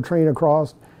railroad train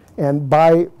across and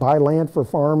buy land for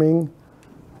farming.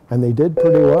 And they did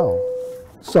pretty well.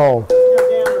 So,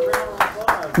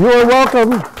 you're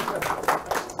welcome.